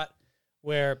one shot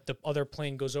where the other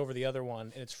plane goes over the other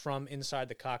one and it's from inside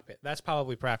the cockpit. That's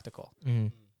probably practical.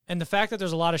 Mhm. And the fact that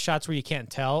there's a lot of shots where you can't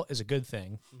tell is a good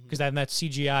thing because then that's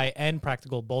CGI and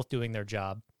practical both doing their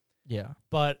job. Yeah.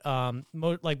 But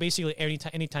like basically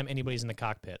anytime anybody's in the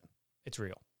cockpit, it's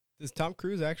real. Does Tom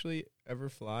Cruise actually ever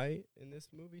fly in this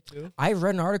movie too? I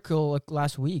read an article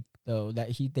last week though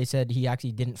that they said he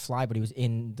actually didn't fly, but he was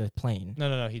in the plane.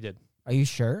 No, he did. Are you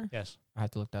sure? Yes. I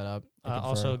have to look that up.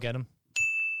 Also get him.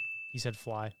 He said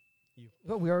fly.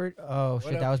 But we already. Oh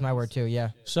shit, What that else was my did he word too. Yeah.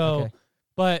 So, Okay.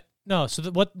 but no. So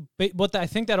what I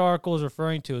think that article is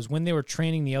referring to is when they were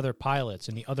training the other pilots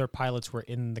and the other pilots were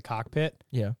in the cockpit.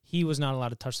 Yeah. He was not allowed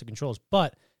to touch the controls.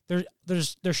 But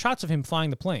there's shots of him flying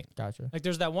the plane. Gotcha. Like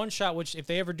there's that one shot which if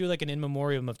they ever do like an in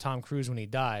memoriam of Tom Cruise when he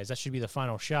dies, that should be the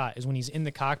final shot. Is when he's in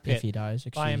the cockpit If he dies,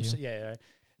 by excuse himself. you. Yeah,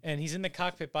 and he's in the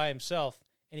cockpit by himself,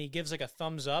 and he gives like a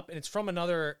thumbs up, and it's from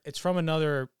another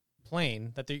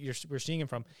plane that we're seeing him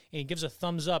from, and he gives a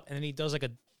thumbs up, and then he does like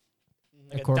a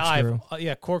corkscrew.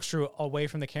 dive, corkscrew away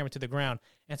from the camera to the ground,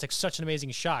 and it's like such an amazing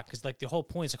shot because like the whole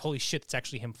point is like holy shit, it's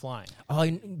actually him flying. Oh,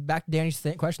 and back to Danny's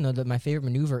question though. That my favorite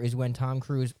maneuver is when Tom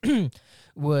Cruise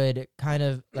would kind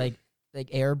of like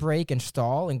air brake and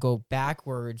stall and go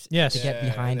backwards Yes. to get Yeah,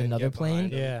 behind and then another get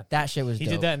behind plane. him. Yeah, That shit was he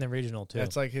dope. did that in the regional too.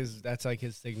 That's like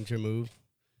his signature move.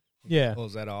 Yeah,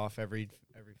 Pulls that off every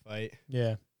fight.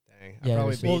 yeah. Dang. Yeah, I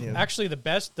probably it beat Well, him. actually, the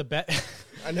best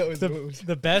I know his the moves.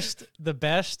 the best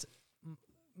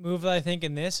move that I think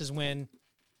in this is when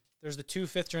there's the two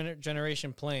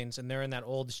fifth-generation planes and they're in that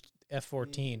old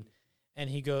F-14, and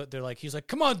he's like,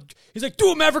 come on, he's like,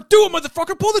 do it, Maverick, do it,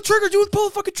 motherfucker, pull the trigger, pull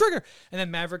the fucking trigger, and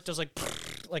then Maverick does like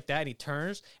that, and he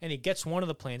turns and he gets one of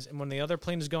the planes, and when the other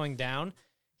plane is going down,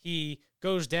 he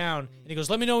goes down and he goes,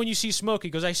 let me know when you see smoke. He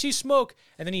goes, I see smoke,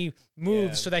 and then he moves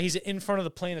Yeah. so that he's in front of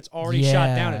the plane that's already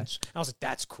shot down. Yeah. And I was like,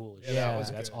 that's cool. as Yeah, shit. that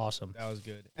was That's good. awesome. That was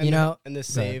good. And the ahead.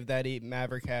 save that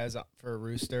Maverick has for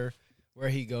Rooster, where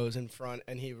he goes in front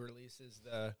and he releases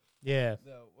the Yeah.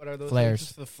 what are those Flares.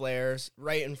 things? The flares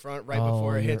right in front, right Oh,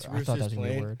 before it hits I thought that Rooster's was gonna be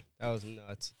a plane. word. That was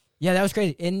nuts. Yeah, that was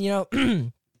crazy. And you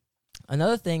know,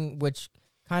 another thing which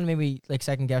kind of made me like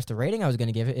second guess the rating I was going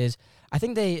to give it is I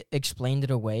think they explained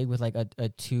it away with like a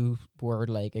 2-word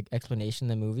like explanation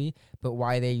in the movie, but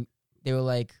why they were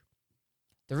like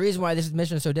the reason why this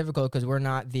mission is so difficult because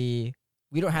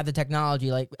we don't have the technology,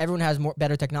 like everyone has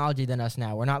better technology than us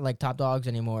now. We're not like top dogs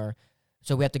anymore,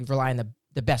 so we have to rely on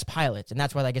the best pilots, and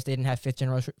that's why I guess they didn't have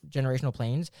generational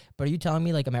planes. But are you telling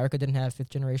me like America didn't have 5th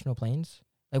generational planes?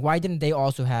 Like why didn't they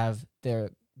also have their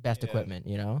best Yeah. equipment?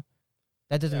 You know,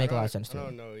 that doesn't Yeah, make a I lot don't- of sense to I me.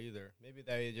 don't know either. Maybe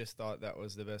they just thought that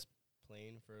was the best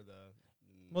plane for the.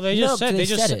 Well, they No, just said they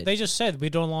said it. they just said we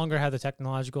no longer have the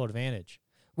technological advantage.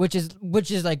 Which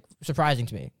is like surprising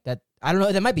to me. That I don't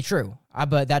know. That might be true,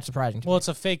 but that's surprising to Well, me. it's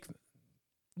a fake.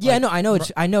 Yeah, like, I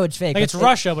know it's fake. Like but it's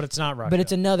Russia, but it's not Russia. But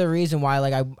it's another reason why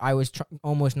like I was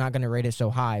almost not going to rate it so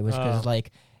high was because Oh.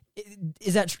 like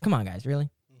is that come on guys really,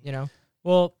 you know?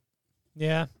 Well,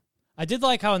 yeah, I did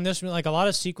like how in this like a lot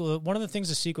of sequel. One of the things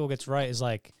the sequel gets right is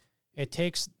like it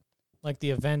takes like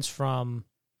the events from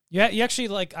Yeah, you actually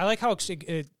like. I like how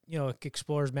it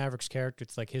explores Maverick's character.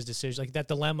 It's like his decision, like that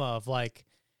dilemma of like,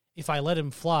 if I let him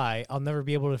fly, I'll never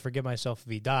be able to forgive myself if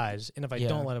he dies, and if I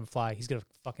don't let him fly, he's gonna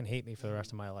fucking hate me for the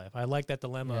rest of my life. I like that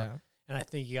dilemma, and I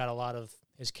think he got a lot of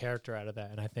his character out of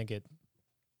that, and I think it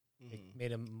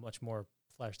made him much more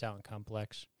fleshed out and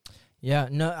complex. Yeah,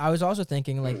 no, I was also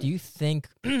thinking, like, do you think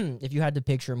if you had to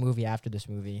picture a movie after this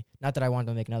movie, not that I wanted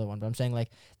to make another one, but I'm saying,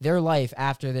 like, their life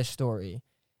after this story,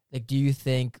 like, do you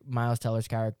think Miles Teller's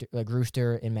character, like,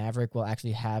 Rooster and Maverick, will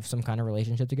actually have some kind of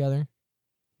relationship together?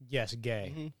 Yes,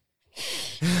 gay.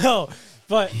 No,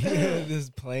 but this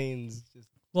planes just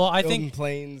well, I building think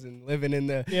planes and living in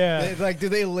the yeah. do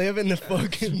they live in the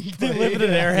fucking? They live in an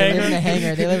air They live hangar. in a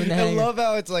hangar. They live in the I hangar. love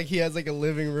how it's like he has like a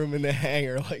living room in the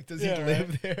hangar. Like, does he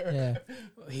live there? Yeah.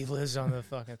 He lives on the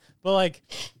fucking. But like,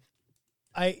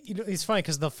 it's funny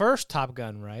because the first Top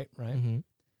Gun, right, Mm-hmm.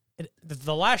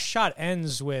 the last shot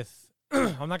ends with.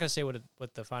 I'm not gonna say what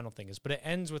the final thing is, but it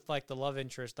ends with like the love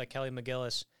interest, like Kelly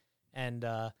McGillis and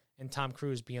Tom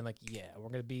Cruise being like, "Yeah, we're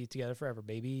gonna be together forever,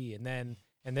 baby." And then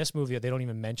in this movie, they don't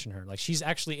even mention her. Like, she's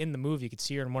actually in the movie. You could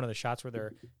see her in one of the shots where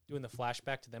they're doing the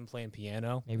flashback to them playing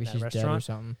piano. Maybe in that she's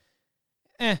restaurant.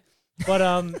 dead or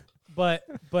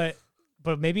something.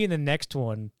 But maybe in the next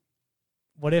one,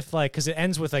 what if like because it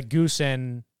ends with like Goose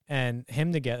and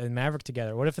him together and Maverick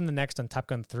together. What if in the next on Top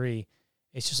Gun 3,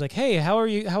 it's just like, hey, how are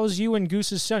you? How was you and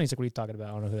Goose's son? He's like, what are you talking about?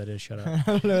 I don't know who that is. Shut up. I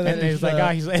don't know And that he's is,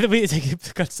 like,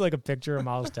 it cuts like a picture of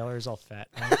Miles Teller. He's all fat.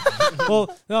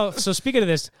 Well, no. So speaking of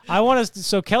this, I want to.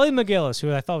 So Kelly McGillis,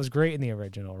 who I thought was great in the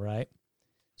original, right?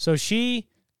 So she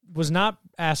was not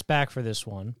asked back for this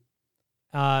one.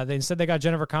 Instead, they got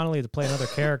Jennifer Connelly to play another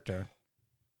character,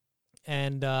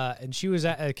 and she was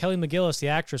Kelly McGillis, the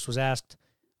actress, was asked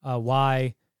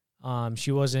why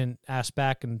she wasn't asked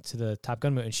back into the Top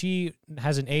Gun movie, and she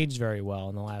hasn't aged very well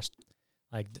in the last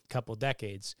like couple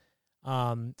decades.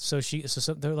 So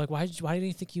they're like, why didn't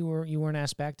you think you weren't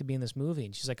asked back to be in this movie?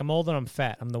 And she's like, I'm old and I'm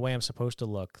fat. I'm the way I'm supposed to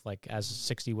look, like as a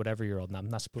 60 whatever year old, and I'm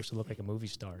not supposed to look like a movie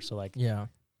star. So like, Yeah.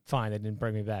 fine, they didn't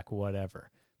bring me back,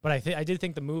 whatever. But I did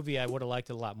think the movie I would have liked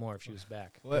it a lot more if she was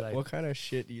back. What kind of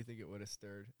shit do you think it would have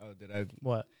stirred? Oh, did I?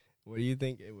 What? What do you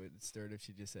think it would stirred if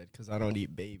she just said, "Because I don't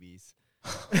eat babies"?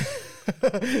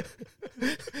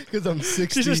 Because I'm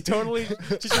 60. She's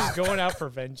just going out for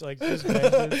vengeance, like just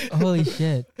vengeance. Holy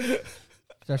shit.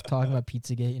 Starts talking about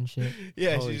Pizzagate and shit.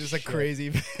 Yeah, Holy she's just shit. a crazy.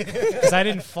 Because I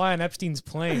didn't fly on Epstein's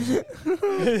plane.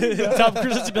 Tom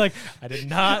Cruise has to be like, I did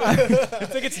not.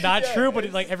 It's like it's not true,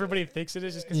 but like everybody thinks it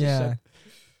is just because you said.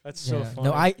 That's so funny.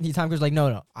 No, Tom Cruise was like,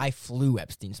 no, I flew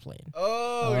Epstein's plane.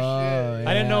 Oh, shit!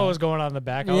 I didn't know what was going on in the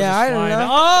back. I was Yeah, just I didn't flying. know.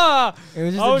 Ah! It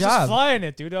was just I a was job. just flying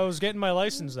it, dude. I was getting my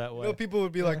license that way. You know, people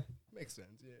would be like, "Makes sense."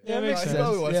 Yeah, it makes I sense.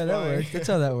 probably was Yeah, that fine. works. That's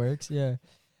how that works. Yeah.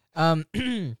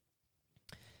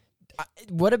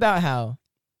 What about how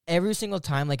every single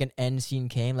time like an end scene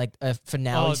came, like a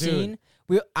finale Oh, dude. scene,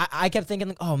 I kept thinking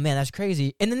like, oh man, that's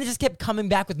crazy, and then they just kept coming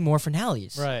back with more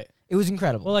finales. Right. It was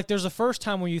incredible. Well, like there's the first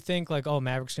time where you think like, oh,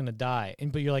 Maverick's gonna die,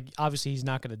 but you're like, obviously he's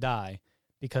not gonna die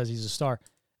because he's a star.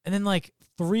 And then like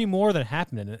 3 more that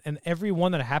happened, and every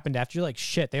one that happened after, you're like,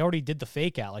 shit, they already did the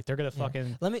fake out. Like they're gonna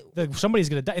fucking somebody's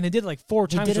gonna die, and they did it like 4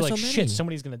 times. did You're it like, so shit, many.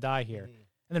 somebody's gonna die here.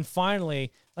 And then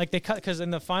finally, like they cut because in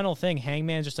the final thing,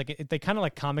 Hangman just like they kind of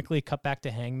like comically cut back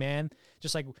to Hangman,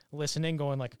 just like listening,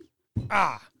 going like,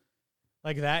 ah.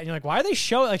 Like that, and you're like, why are they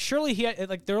showing? Like, surely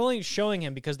like they're only showing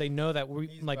him because they know that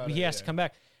he has to come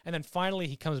back. And then finally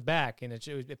he comes back, and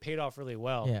it paid off really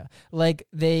well. Yeah, like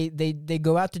they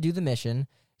go out to do the mission,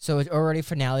 so it's already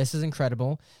finale. This is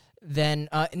incredible. Then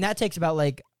and that takes about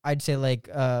like I'd say like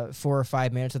 4 or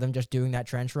 5 minutes of them just doing that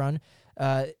trench run.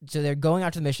 So they're going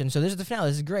out to the mission. So this is the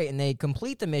finale. This is great, and they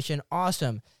complete the mission.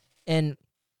 Awesome, and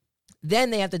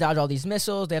then they have to dodge all these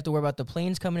missiles. They have to worry about the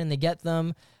planes coming in. They get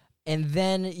them. And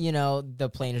then,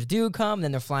 the planes do come, then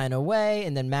they're flying away,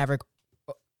 and then Maverick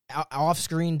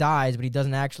off-screen dies, but he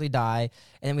doesn't actually die.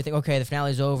 And then we think, okay, the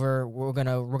finale's over, we're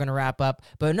gonna wrap up.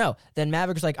 But no, then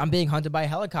Maverick's like, I'm being hunted by a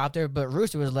helicopter, but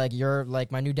Rooster was like, you're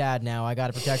like my new dad now, I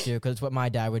gotta protect you, because it's what my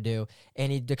dad would do.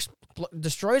 And he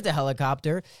destroys the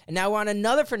helicopter, and now we're on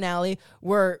another finale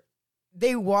where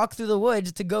they walk through the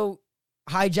woods to go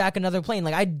hijack another plane.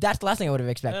 Like that's the last thing I would have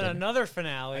expected. And another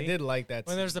finale. I did like that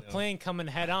when there's scene, the plane coming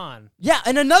head on. Yeah,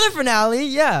 and another finale.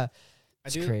 Yeah,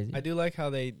 it's crazy. I do like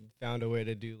how they found a way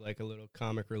to do like a little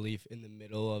comic relief in the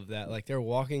middle of that. Like they're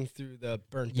walking through the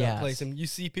burnt out place, and you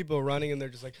see people running, and they're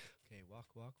just like, "Okay, walk."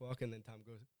 walk, and then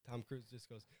Tom Cruise just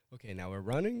goes, okay, now we're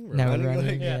running. Now we're running.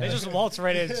 Like, Yeah, they Yeah. just waltz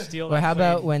right in and steal. Well, that how plane.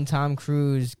 about when Tom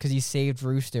Cruise, because he saved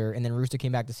Rooster, and then Rooster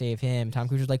came back to save him, Tom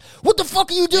Cruise was like, what the fuck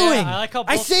are you doing? I like how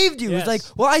I both- saved you. Yes. It's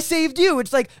like, well, I saved you.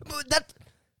 It's like, that's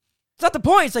not the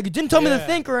point. It's like, you didn't tell me to Yeah.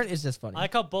 think, or it's just funny. I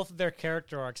like how both of their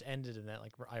character arcs ended in that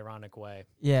like ironic way.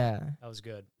 Yeah. That was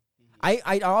good. I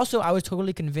was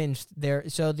totally convinced there.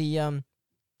 So the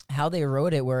how they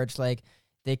wrote it, where it's like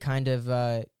they kind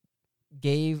of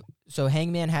gave. So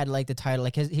Hangman had like the title,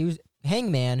 like he was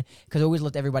Hangman because always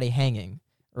left everybody hanging,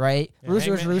 right? Yeah,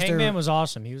 Rooster was Hangman, Rooster. Hangman was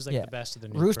awesome. He was like Yeah. the best of the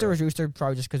new Rooster crew. was Rooster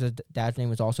probably just because his dad's name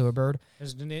was also a bird.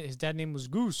 His dad name was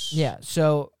Goose. Yeah.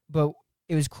 So, but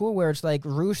it was cool where it's like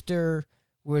Rooster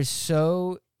was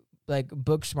so like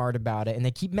book smart about it, and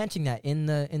they keep mentioning that in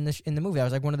the movie. That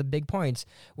was like one of the big points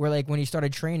where like when he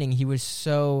started training, he was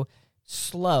so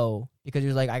slow because he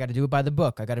was like, I got to do it by the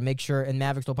book. I got to make sure. And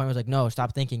Maverick's whole point was like, no,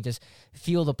 stop thinking. Just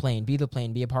feel the plane, be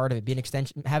a part of it, be an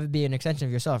extension, have it be an extension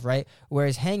of yourself, right?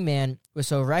 Whereas Hangman was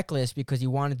so reckless because he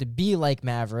wanted to be like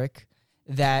Maverick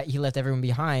that he left everyone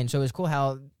behind. So it was cool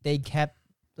how they kept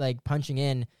like punching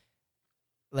in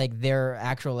like their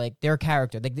actual like their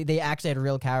character. Like they actually had a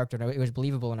real character. And it was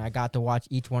believable, and I got to watch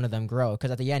each one of them grow. Because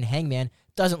at the end, Hangman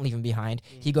doesn't leave him behind.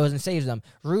 He goes and saves them.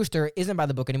 Rooster isn't by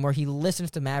the book anymore. He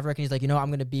listens to Maverick, and he's like, I'm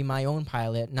going to be my own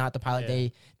pilot, not the pilot Yeah.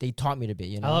 they taught me to be.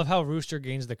 You know, I love how Rooster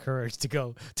gains the courage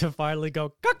to finally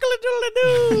go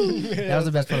cockle-a-doodle-a-doo. that was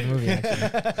the best part of the movie.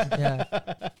 Actually, yeah,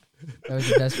 that was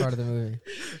the best part of the movie.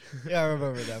 Yeah, I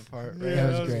remember that part. Right? Yeah,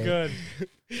 That was great. good.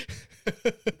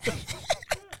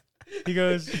 He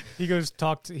goes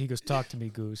talk to me,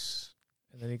 Goose,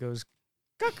 and then he goes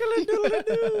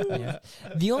cockle-a-doodle-a-doo. Yeah.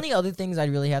 The only other things I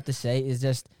really have to say is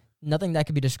just nothing that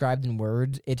could be described in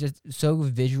words. It's just so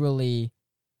visually,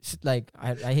 like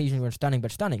I hate using the word stunning,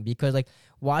 but stunning because like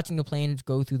watching the planes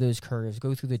go through those curves,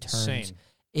 go through the turns. Insane.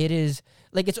 It is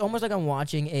like it's almost like I'm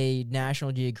watching a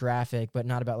National Geographic, but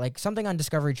not about like something on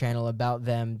Discovery Channel about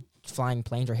them flying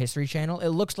planes or History Channel. It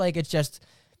looks like it's just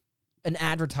an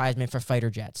advertisement for fighter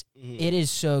jets. It is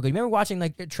so good. Remember watching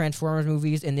like Transformers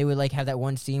movies and they would like have that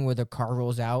one scene where the car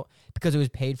rolls out because it was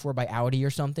paid for by Audi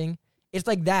or something? It's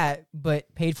like that,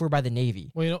 but paid for by the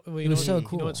Navy. Well, you It was know, so You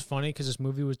cool. know what's funny? Because this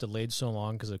movie was delayed so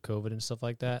long because of COVID and stuff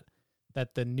like that.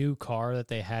 That the new car that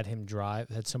they had him drive,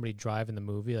 had somebody drive in the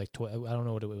movie, like I don't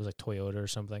know what it was, like Toyota or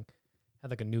something.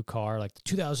 Had like a new car, like the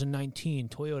 2019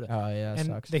 Toyota. Oh yeah, that and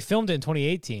sucks. they filmed it in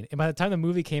 2018. And by the time the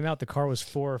movie came out, the car was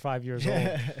 4 or 5 years old.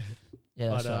 Yeah,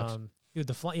 that But sucks. dude,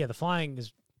 the flying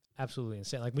is absolutely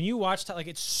insane. Like when you watch, like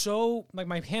it's so like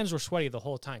my hands were sweaty the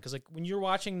whole time because like when you're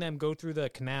watching them go through the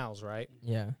canals, right,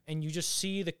 Yeah. and you just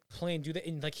see the plane do that,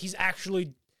 and like he's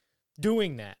actually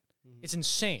doing that. It's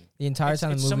insane. The entire It's, time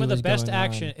the it's movie some of the was best going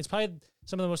action. on. It's probably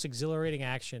some of the most exhilarating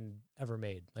action ever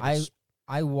made. Like I it's-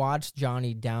 I watched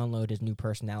Johnny download his new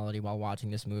personality while watching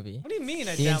this movie. what do you mean?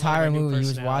 I The downloaded entire my new movie, he was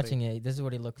personality? watching it. This is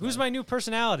what he looked Who's like. my new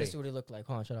personality? This is what he looked like.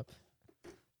 Hold on, shut up.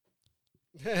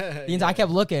 I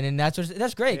kept looking, and that's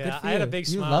great. Yeah, Good for I had a you. big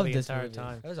You smile loved the this entire movie.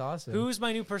 time. That was awesome. Who's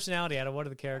my new personality out of what are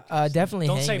the characters? definitely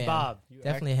Don't Hangman. say Bob.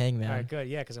 Definitely Hangman. All right, good.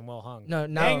 Yeah, because I'm well hung. No,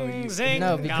 no, Ding, zing.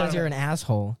 no, Got because him. you're an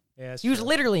asshole. Yeah, it's He was true.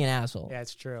 literally an asshole. Yeah,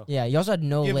 it's true. Yeah, he also had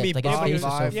no Give me lift. Like his Bob face was so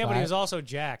vibes. Yeah, but he flat. was also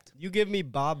jacked. You give me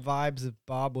Bob vibes if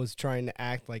Bob was trying to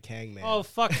act like Hangman. Oh,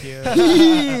 fuck you.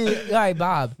 All right,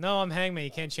 Bob. No, I'm Hangman.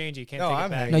 You can't change it. You can't No, take I'm it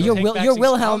back. Hangman. No, You you're take Will. back You're some-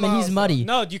 Wilhelm, and I'm he's also- muddy.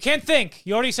 No, you can't think.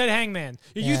 You already said Hangman.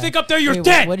 You Yeah. think up there, you're Wait,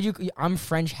 dead. What did you? I'm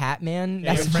French Hat Man.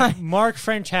 Yeah, That's you're my Mark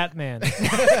French Hat Man.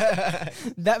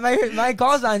 that my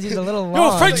call signs is a little long.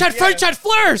 No, French Hat, yeah. French Hat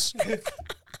flares.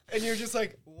 And you're just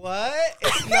like, what?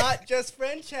 It's not just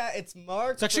French hat. It's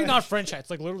Mark. It's actually not French Hat. It's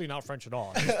like literally not French at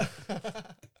all.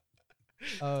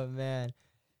 Oh man. Oh,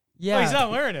 Yeah. he's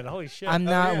not wearing it. Holy shit. I'm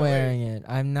not yeah, wearing it.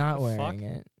 I'm not The fuck? wearing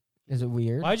it. Is it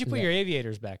weird? Why'd you Is put that- your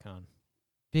aviators back on?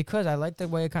 Because I like the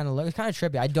way it kind of looks. It's kind of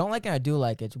trippy. I don't like it. I do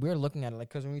like it. It's weird looking at it. Like,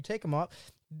 because when you take them off,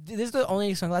 this is the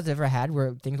only sunglasses I've ever had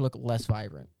where things look less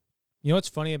vibrant. You know what's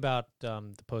funny about the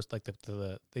post, like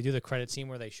the they do the credit scene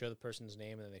where they show the person's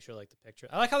name and then they show like the picture.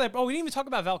 I like how they. Oh, we didn't even talk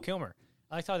about Val Kilmer.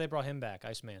 I liked how they brought him back,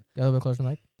 Iceman. Get a little bit closer,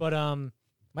 Mike. But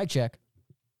Mic check.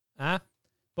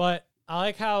 but I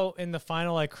like how in the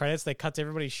final like credits they cut to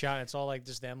everybody's shot and it's all like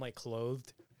just them like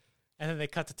clothed, and then they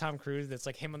cut to Tom Cruise. That's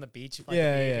like him on the beach, with, like,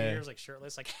 Yeah, the yeah. aviators, like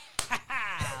shirtless, like.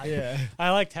 Yeah.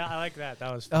 I like that.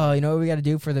 That was. Oh, you know what we got to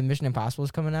do for the Mission Impossible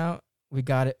is coming out? We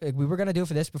got it. We were gonna do it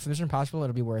for this, but for Mission Impossible,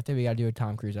 it'll be worth it. We got to do a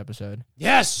Tom Cruise episode.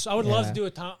 Yes, I would love to Yeah. do a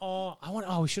Tom.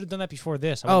 Oh, we should have done that before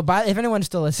this. Oh, but if anyone's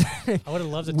still listening, I would have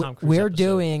loved a Tom Cruise. we're episode.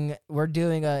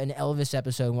 doing an Elvis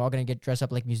episode. And we're all gonna get dressed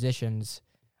up like musicians.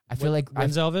 I feel like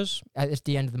When's Elvis? it's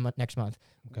the end of the next month.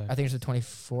 Okay. I think it's the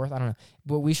 24th. I don't know.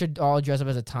 But we should all dress up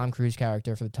as a Tom Cruise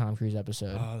character for the Tom Cruise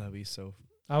episode. Oh, that'd be so.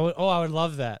 I would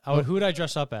love that. Who would I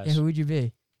dress up as? Yeah, who would you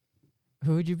be?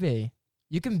 Who would you be?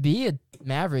 You can be a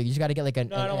Maverick. You just got to get like a.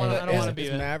 No, I don't wanna be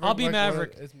that. I'll be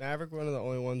Maverick. Is Maverick one of the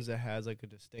only ones that has like a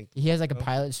distinct? He has like a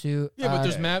pilot suit. Yeah, but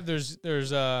there's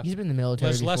He's been in the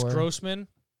military before. Les Grossman.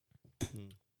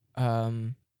 I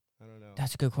don't know.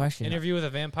 That's a good question. Interview with a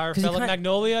Vampire 'Cause he Fella. kinda-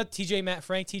 Magnolia.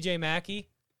 Frank T.J. Mackey.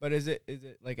 But is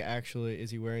it like actually? Is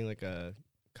he wearing like a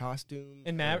costume?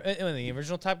 In the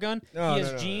original Top Gun, No, he has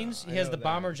no, no, jeans. no. He I has know the that.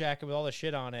 bomber jacket with all the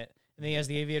shit on it, and then he has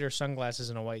the aviator sunglasses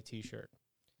and a white T-shirt.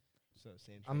 So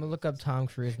same I'm gonna thing. look up Tom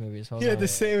Cruise movies. Hold Yeah, on. the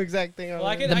same exact thing. Well,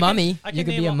 I can- The Mummy. I can You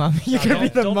could name be a all- mummy. You No, could be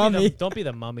the mummy. Don't be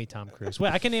the mummy, Tom Cruise.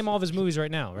 Wait, I can name all of his movies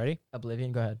right now. Ready?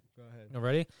 Oblivion. Go ahead. Go ahead. No,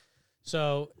 ready?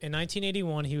 So in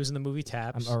 1981, he was in the movie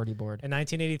Taps. I'm already bored. In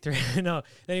 1983, no.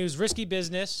 Then he was Risky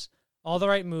Business, All the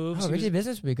Right Moves. Oh, he, Richie was,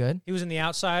 Business would be good. he was in The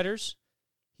Outsiders.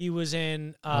 He was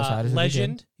in Outsiders would be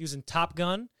Legend. He was in Top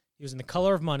Gun. He was in The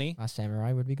Color of Money. Last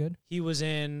Samurai would be good. He was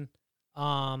in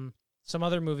some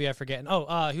other movie I forget.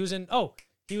 He was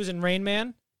in Rain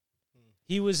Man.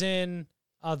 He was in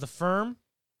The Firm.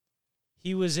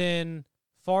 He was in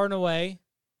Far and Away.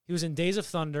 He was in Days of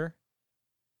Thunder.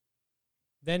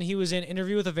 Then he was in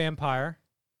Interview with a Vampire.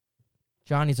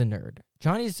 Johnny's a nerd.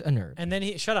 And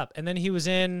then he was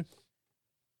in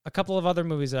a couple of other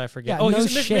movies that I forget. Yeah, he no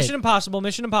was in shit. Mission Impossible.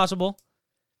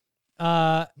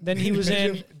 Then he was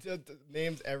in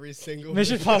names every single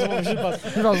Mission Impossible. Mission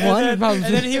Impossible. About one, And about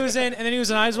then he was in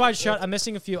Eyes Wide Shut. I'm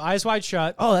missing a few. Eyes Wide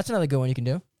Shut. Oh, that's another good one you can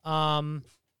do.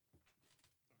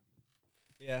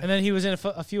 Yeah. And then he was in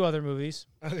a few other movies.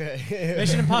 Okay.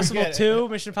 Mission Impossible Get it. 2,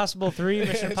 Mission Impossible 3,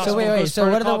 Mission Impossible wait, Ghost so what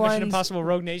are the Protocol, Mission ones- Impossible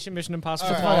Rogue Nation, Mission Impossible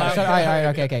All right, Fallout. All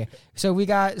right, okay. So we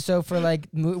got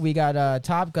we got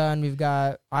Top Gun, we've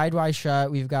got Eyes Wide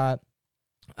Shut, we've got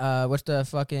what's the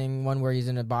fucking one where he's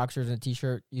in a boxers and a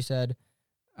t-shirt? You said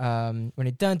when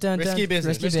he dun Risky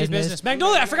Business. Risky Business.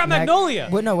 Magnolia. I forgot Magnolia.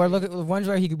 Well, no, we're looking the ones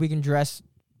where we can dress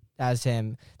as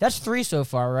him. That's 3 so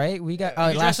far, right? We got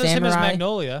He Last dresses him as Samurai.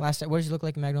 Magnolia. What does he look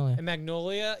like in Magnolia? In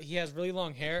Magnolia, he has really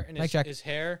long hair, and Mic check. his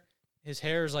hair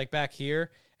is like back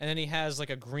here, and then he has like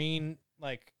a green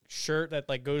like shirt that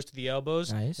like goes to the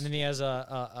elbows, Nice. and then he has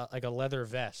a like a leather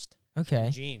vest, Okay,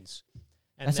 jeans.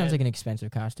 And that sounds then- like an expensive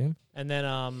costume. And then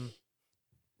a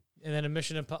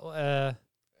Mission Impossible.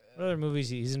 What other movies?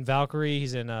 He's in Valkyrie.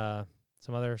 He's in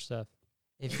some other stuff.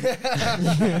 If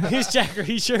He's Jack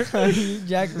Reacher.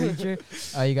 Jack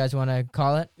Reacher. You guys want to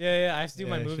call it? Yeah. I have to do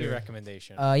my Yeah, movie sure.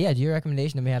 recommendation. Yeah, do your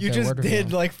recommendation, then we have You to just order did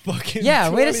one. like fucking. Yeah,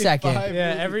 wait a second. 25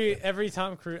 yeah, movies. every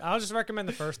Tom Cruise. I'll just recommend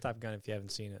the first Top Gun if you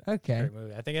haven't seen it. Okay. Great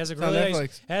movie. I think it has a It's on really nice,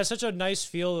 Netflix. it has such a nice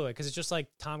feel to it because it's just like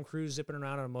Tom Cruise zipping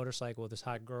around on a motorcycle with this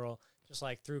hot girl, just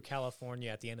like through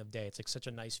California at the end of the day. It's like such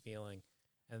a nice feeling,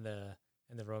 and the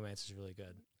romance is really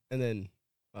good. And then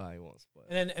I won't spoil.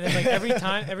 And then like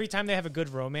every time they have a good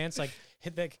romance, like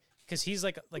hit like because he's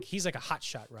like a hot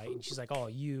shot, right? And she's like, oh,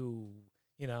 you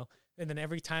know. And then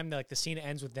every time the scene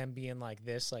ends with them being like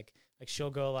this, like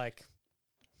she'll go like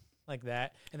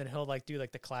that, and then he'll like do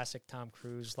like the classic Tom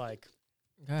Cruise like.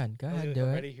 Go ahead, He'll do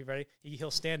it. ready? You ready?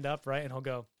 He'll stand up, right, and he'll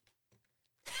go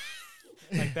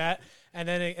like that, and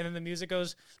then the music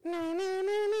goes,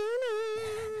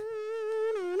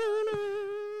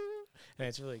 and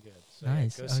it's really good. So yeah,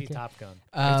 Nice, go see okay. Top Gun.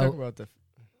 Talk about the.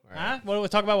 All Huh?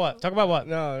 What? Talk about what? Talk about what?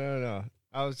 No.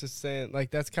 I was just saying, like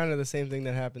that's kind of the same thing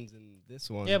that happens in this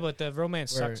one. Yeah, but the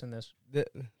romance Where- sucks in this.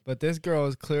 But this girl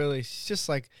is clearly she's just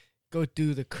like, go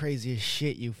do the craziest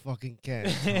shit you fucking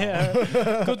can.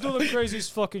 Yeah. Go do the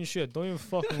craziest fucking shit. Don't even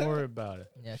fucking worry about it.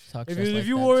 Yeah, she talks If just you, like if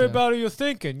you that, worry too. about it, you're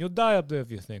thinking. You'll die up there if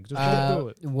you think. Just don't do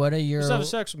it. What are your Just have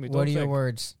sex with me. What Don't are your think.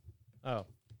 words? Oh.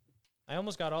 I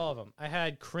almost got all of them. I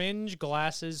had cringe,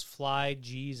 glasses, fly,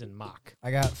 G's, and mock.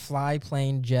 I got fly,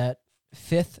 plane, jet,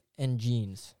 fifth, and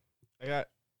jeans. I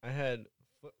had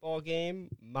football game,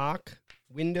 mock,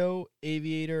 window,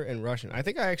 aviator, and Russian. I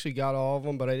think I actually got all of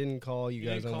them, but I didn't call you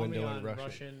guys didn't on call me window on and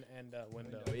Russian. and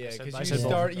window. Yeah, I said- because I you said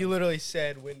both of them. you literally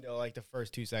said window like the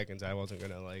first 2 seconds. I wasn't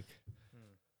gonna like.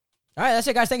 All right, that's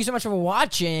it, guys. Thank you so much for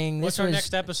watching. What's This our was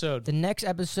next episode? the next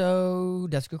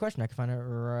episode. That's a good question. I can find it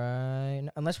right.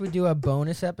 Unless we do a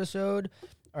bonus episode,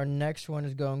 our next one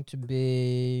is going to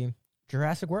be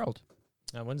Jurassic World.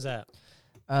 When's that?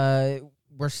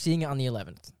 We're seeing it on the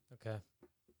 11th. Okay.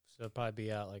 So it'll probably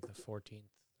be out like the 14th,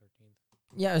 13th.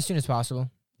 Yeah, as soon as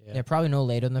possible. Yeah. Yeah, probably no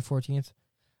later than the 14th.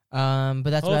 But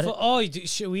that's about it. Oh,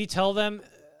 should we tell them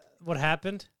what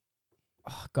happened?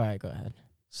 Oh, go ahead.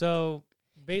 So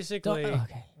basically,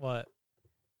 Okay. what?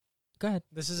 Go ahead.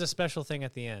 This is a special thing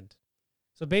at the end.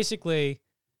 So basically,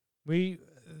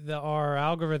 our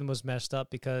algorithm was messed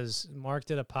up because Mark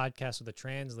did a podcast with a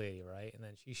trans lady, right? And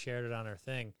then she shared it on her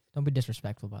thing. Don't be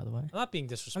disrespectful, by the way. I'm not being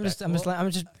disrespectful. I'm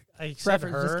just I said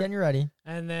preference, her, just getting you ready.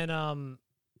 and then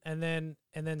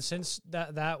since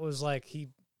that was like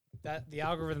the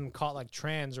algorithm caught like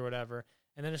trans or whatever,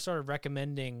 and then it started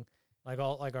recommending like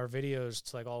all like our videos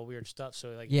to like all weird stuff.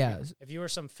 So like if you were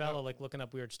some fellow like looking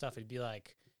up weird stuff, it'd be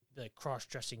like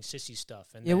cross-dressing sissy stuff.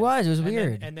 And It was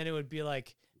weird. and then it would be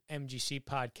like MGC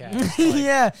podcast. Like,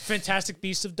 Yeah. Fantastic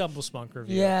Beasts of Dumblespunk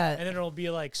review. Yeah. And then it'll be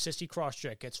like sissy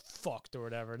cross-dress gets fucked or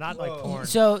whatever. Not like porn.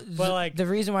 So, But, like- the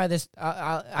reason why this,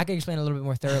 I can explain a little bit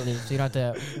more thoroughly, so you don't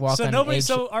have to walk So on nobody. egg-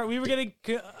 So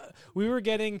we were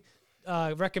getting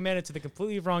recommended to the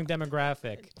completely wrong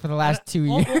demographic for the last 2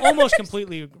 years. almost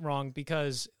completely wrong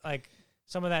because like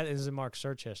some of that is in Mark's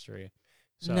search history.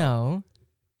 So. No.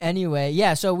 Anyway,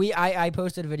 yeah. So I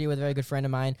posted a video with a very good friend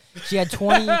of mine. She had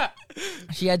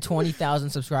 20,000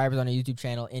 subscribers on a YouTube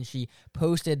channel, and she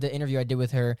posted the interview I did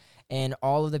with her. And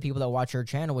all of the people that watch her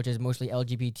channel, which is mostly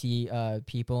LGBT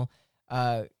people,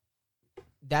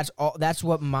 that's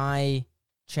what my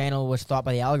channel was thought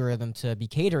by the algorithm to be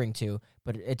catering to,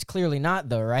 but it's clearly not,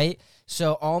 though, right?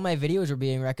 So all my videos were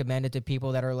being recommended to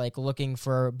people that are like looking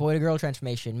for boy to girl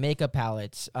transformation, makeup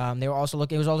palettes. They were also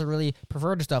looking. It was also really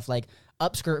preferred to stuff like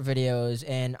upskirt videos,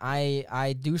 and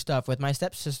I do stuff with my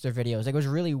stepsister videos. Like, it was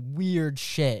really weird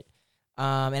shit.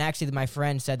 And actually, my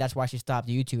friend said that's why she stopped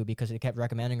YouTube, because it kept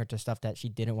recommending her to stuff that she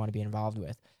didn't want to be involved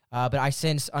with. But I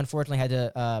since, unfortunately, had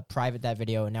to private that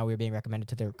video, and now we're being recommended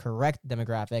to the correct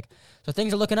demographic. So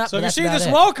things are looking up. So but if you're that's seeing about this,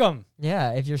 it. welcome.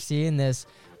 Yeah, if you're seeing this,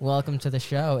 welcome to the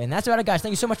show. And that's about it, guys.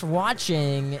 Thank you so much for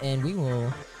watching, and we will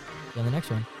see you on the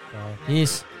next one.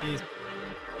 Peace.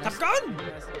 Top Gun.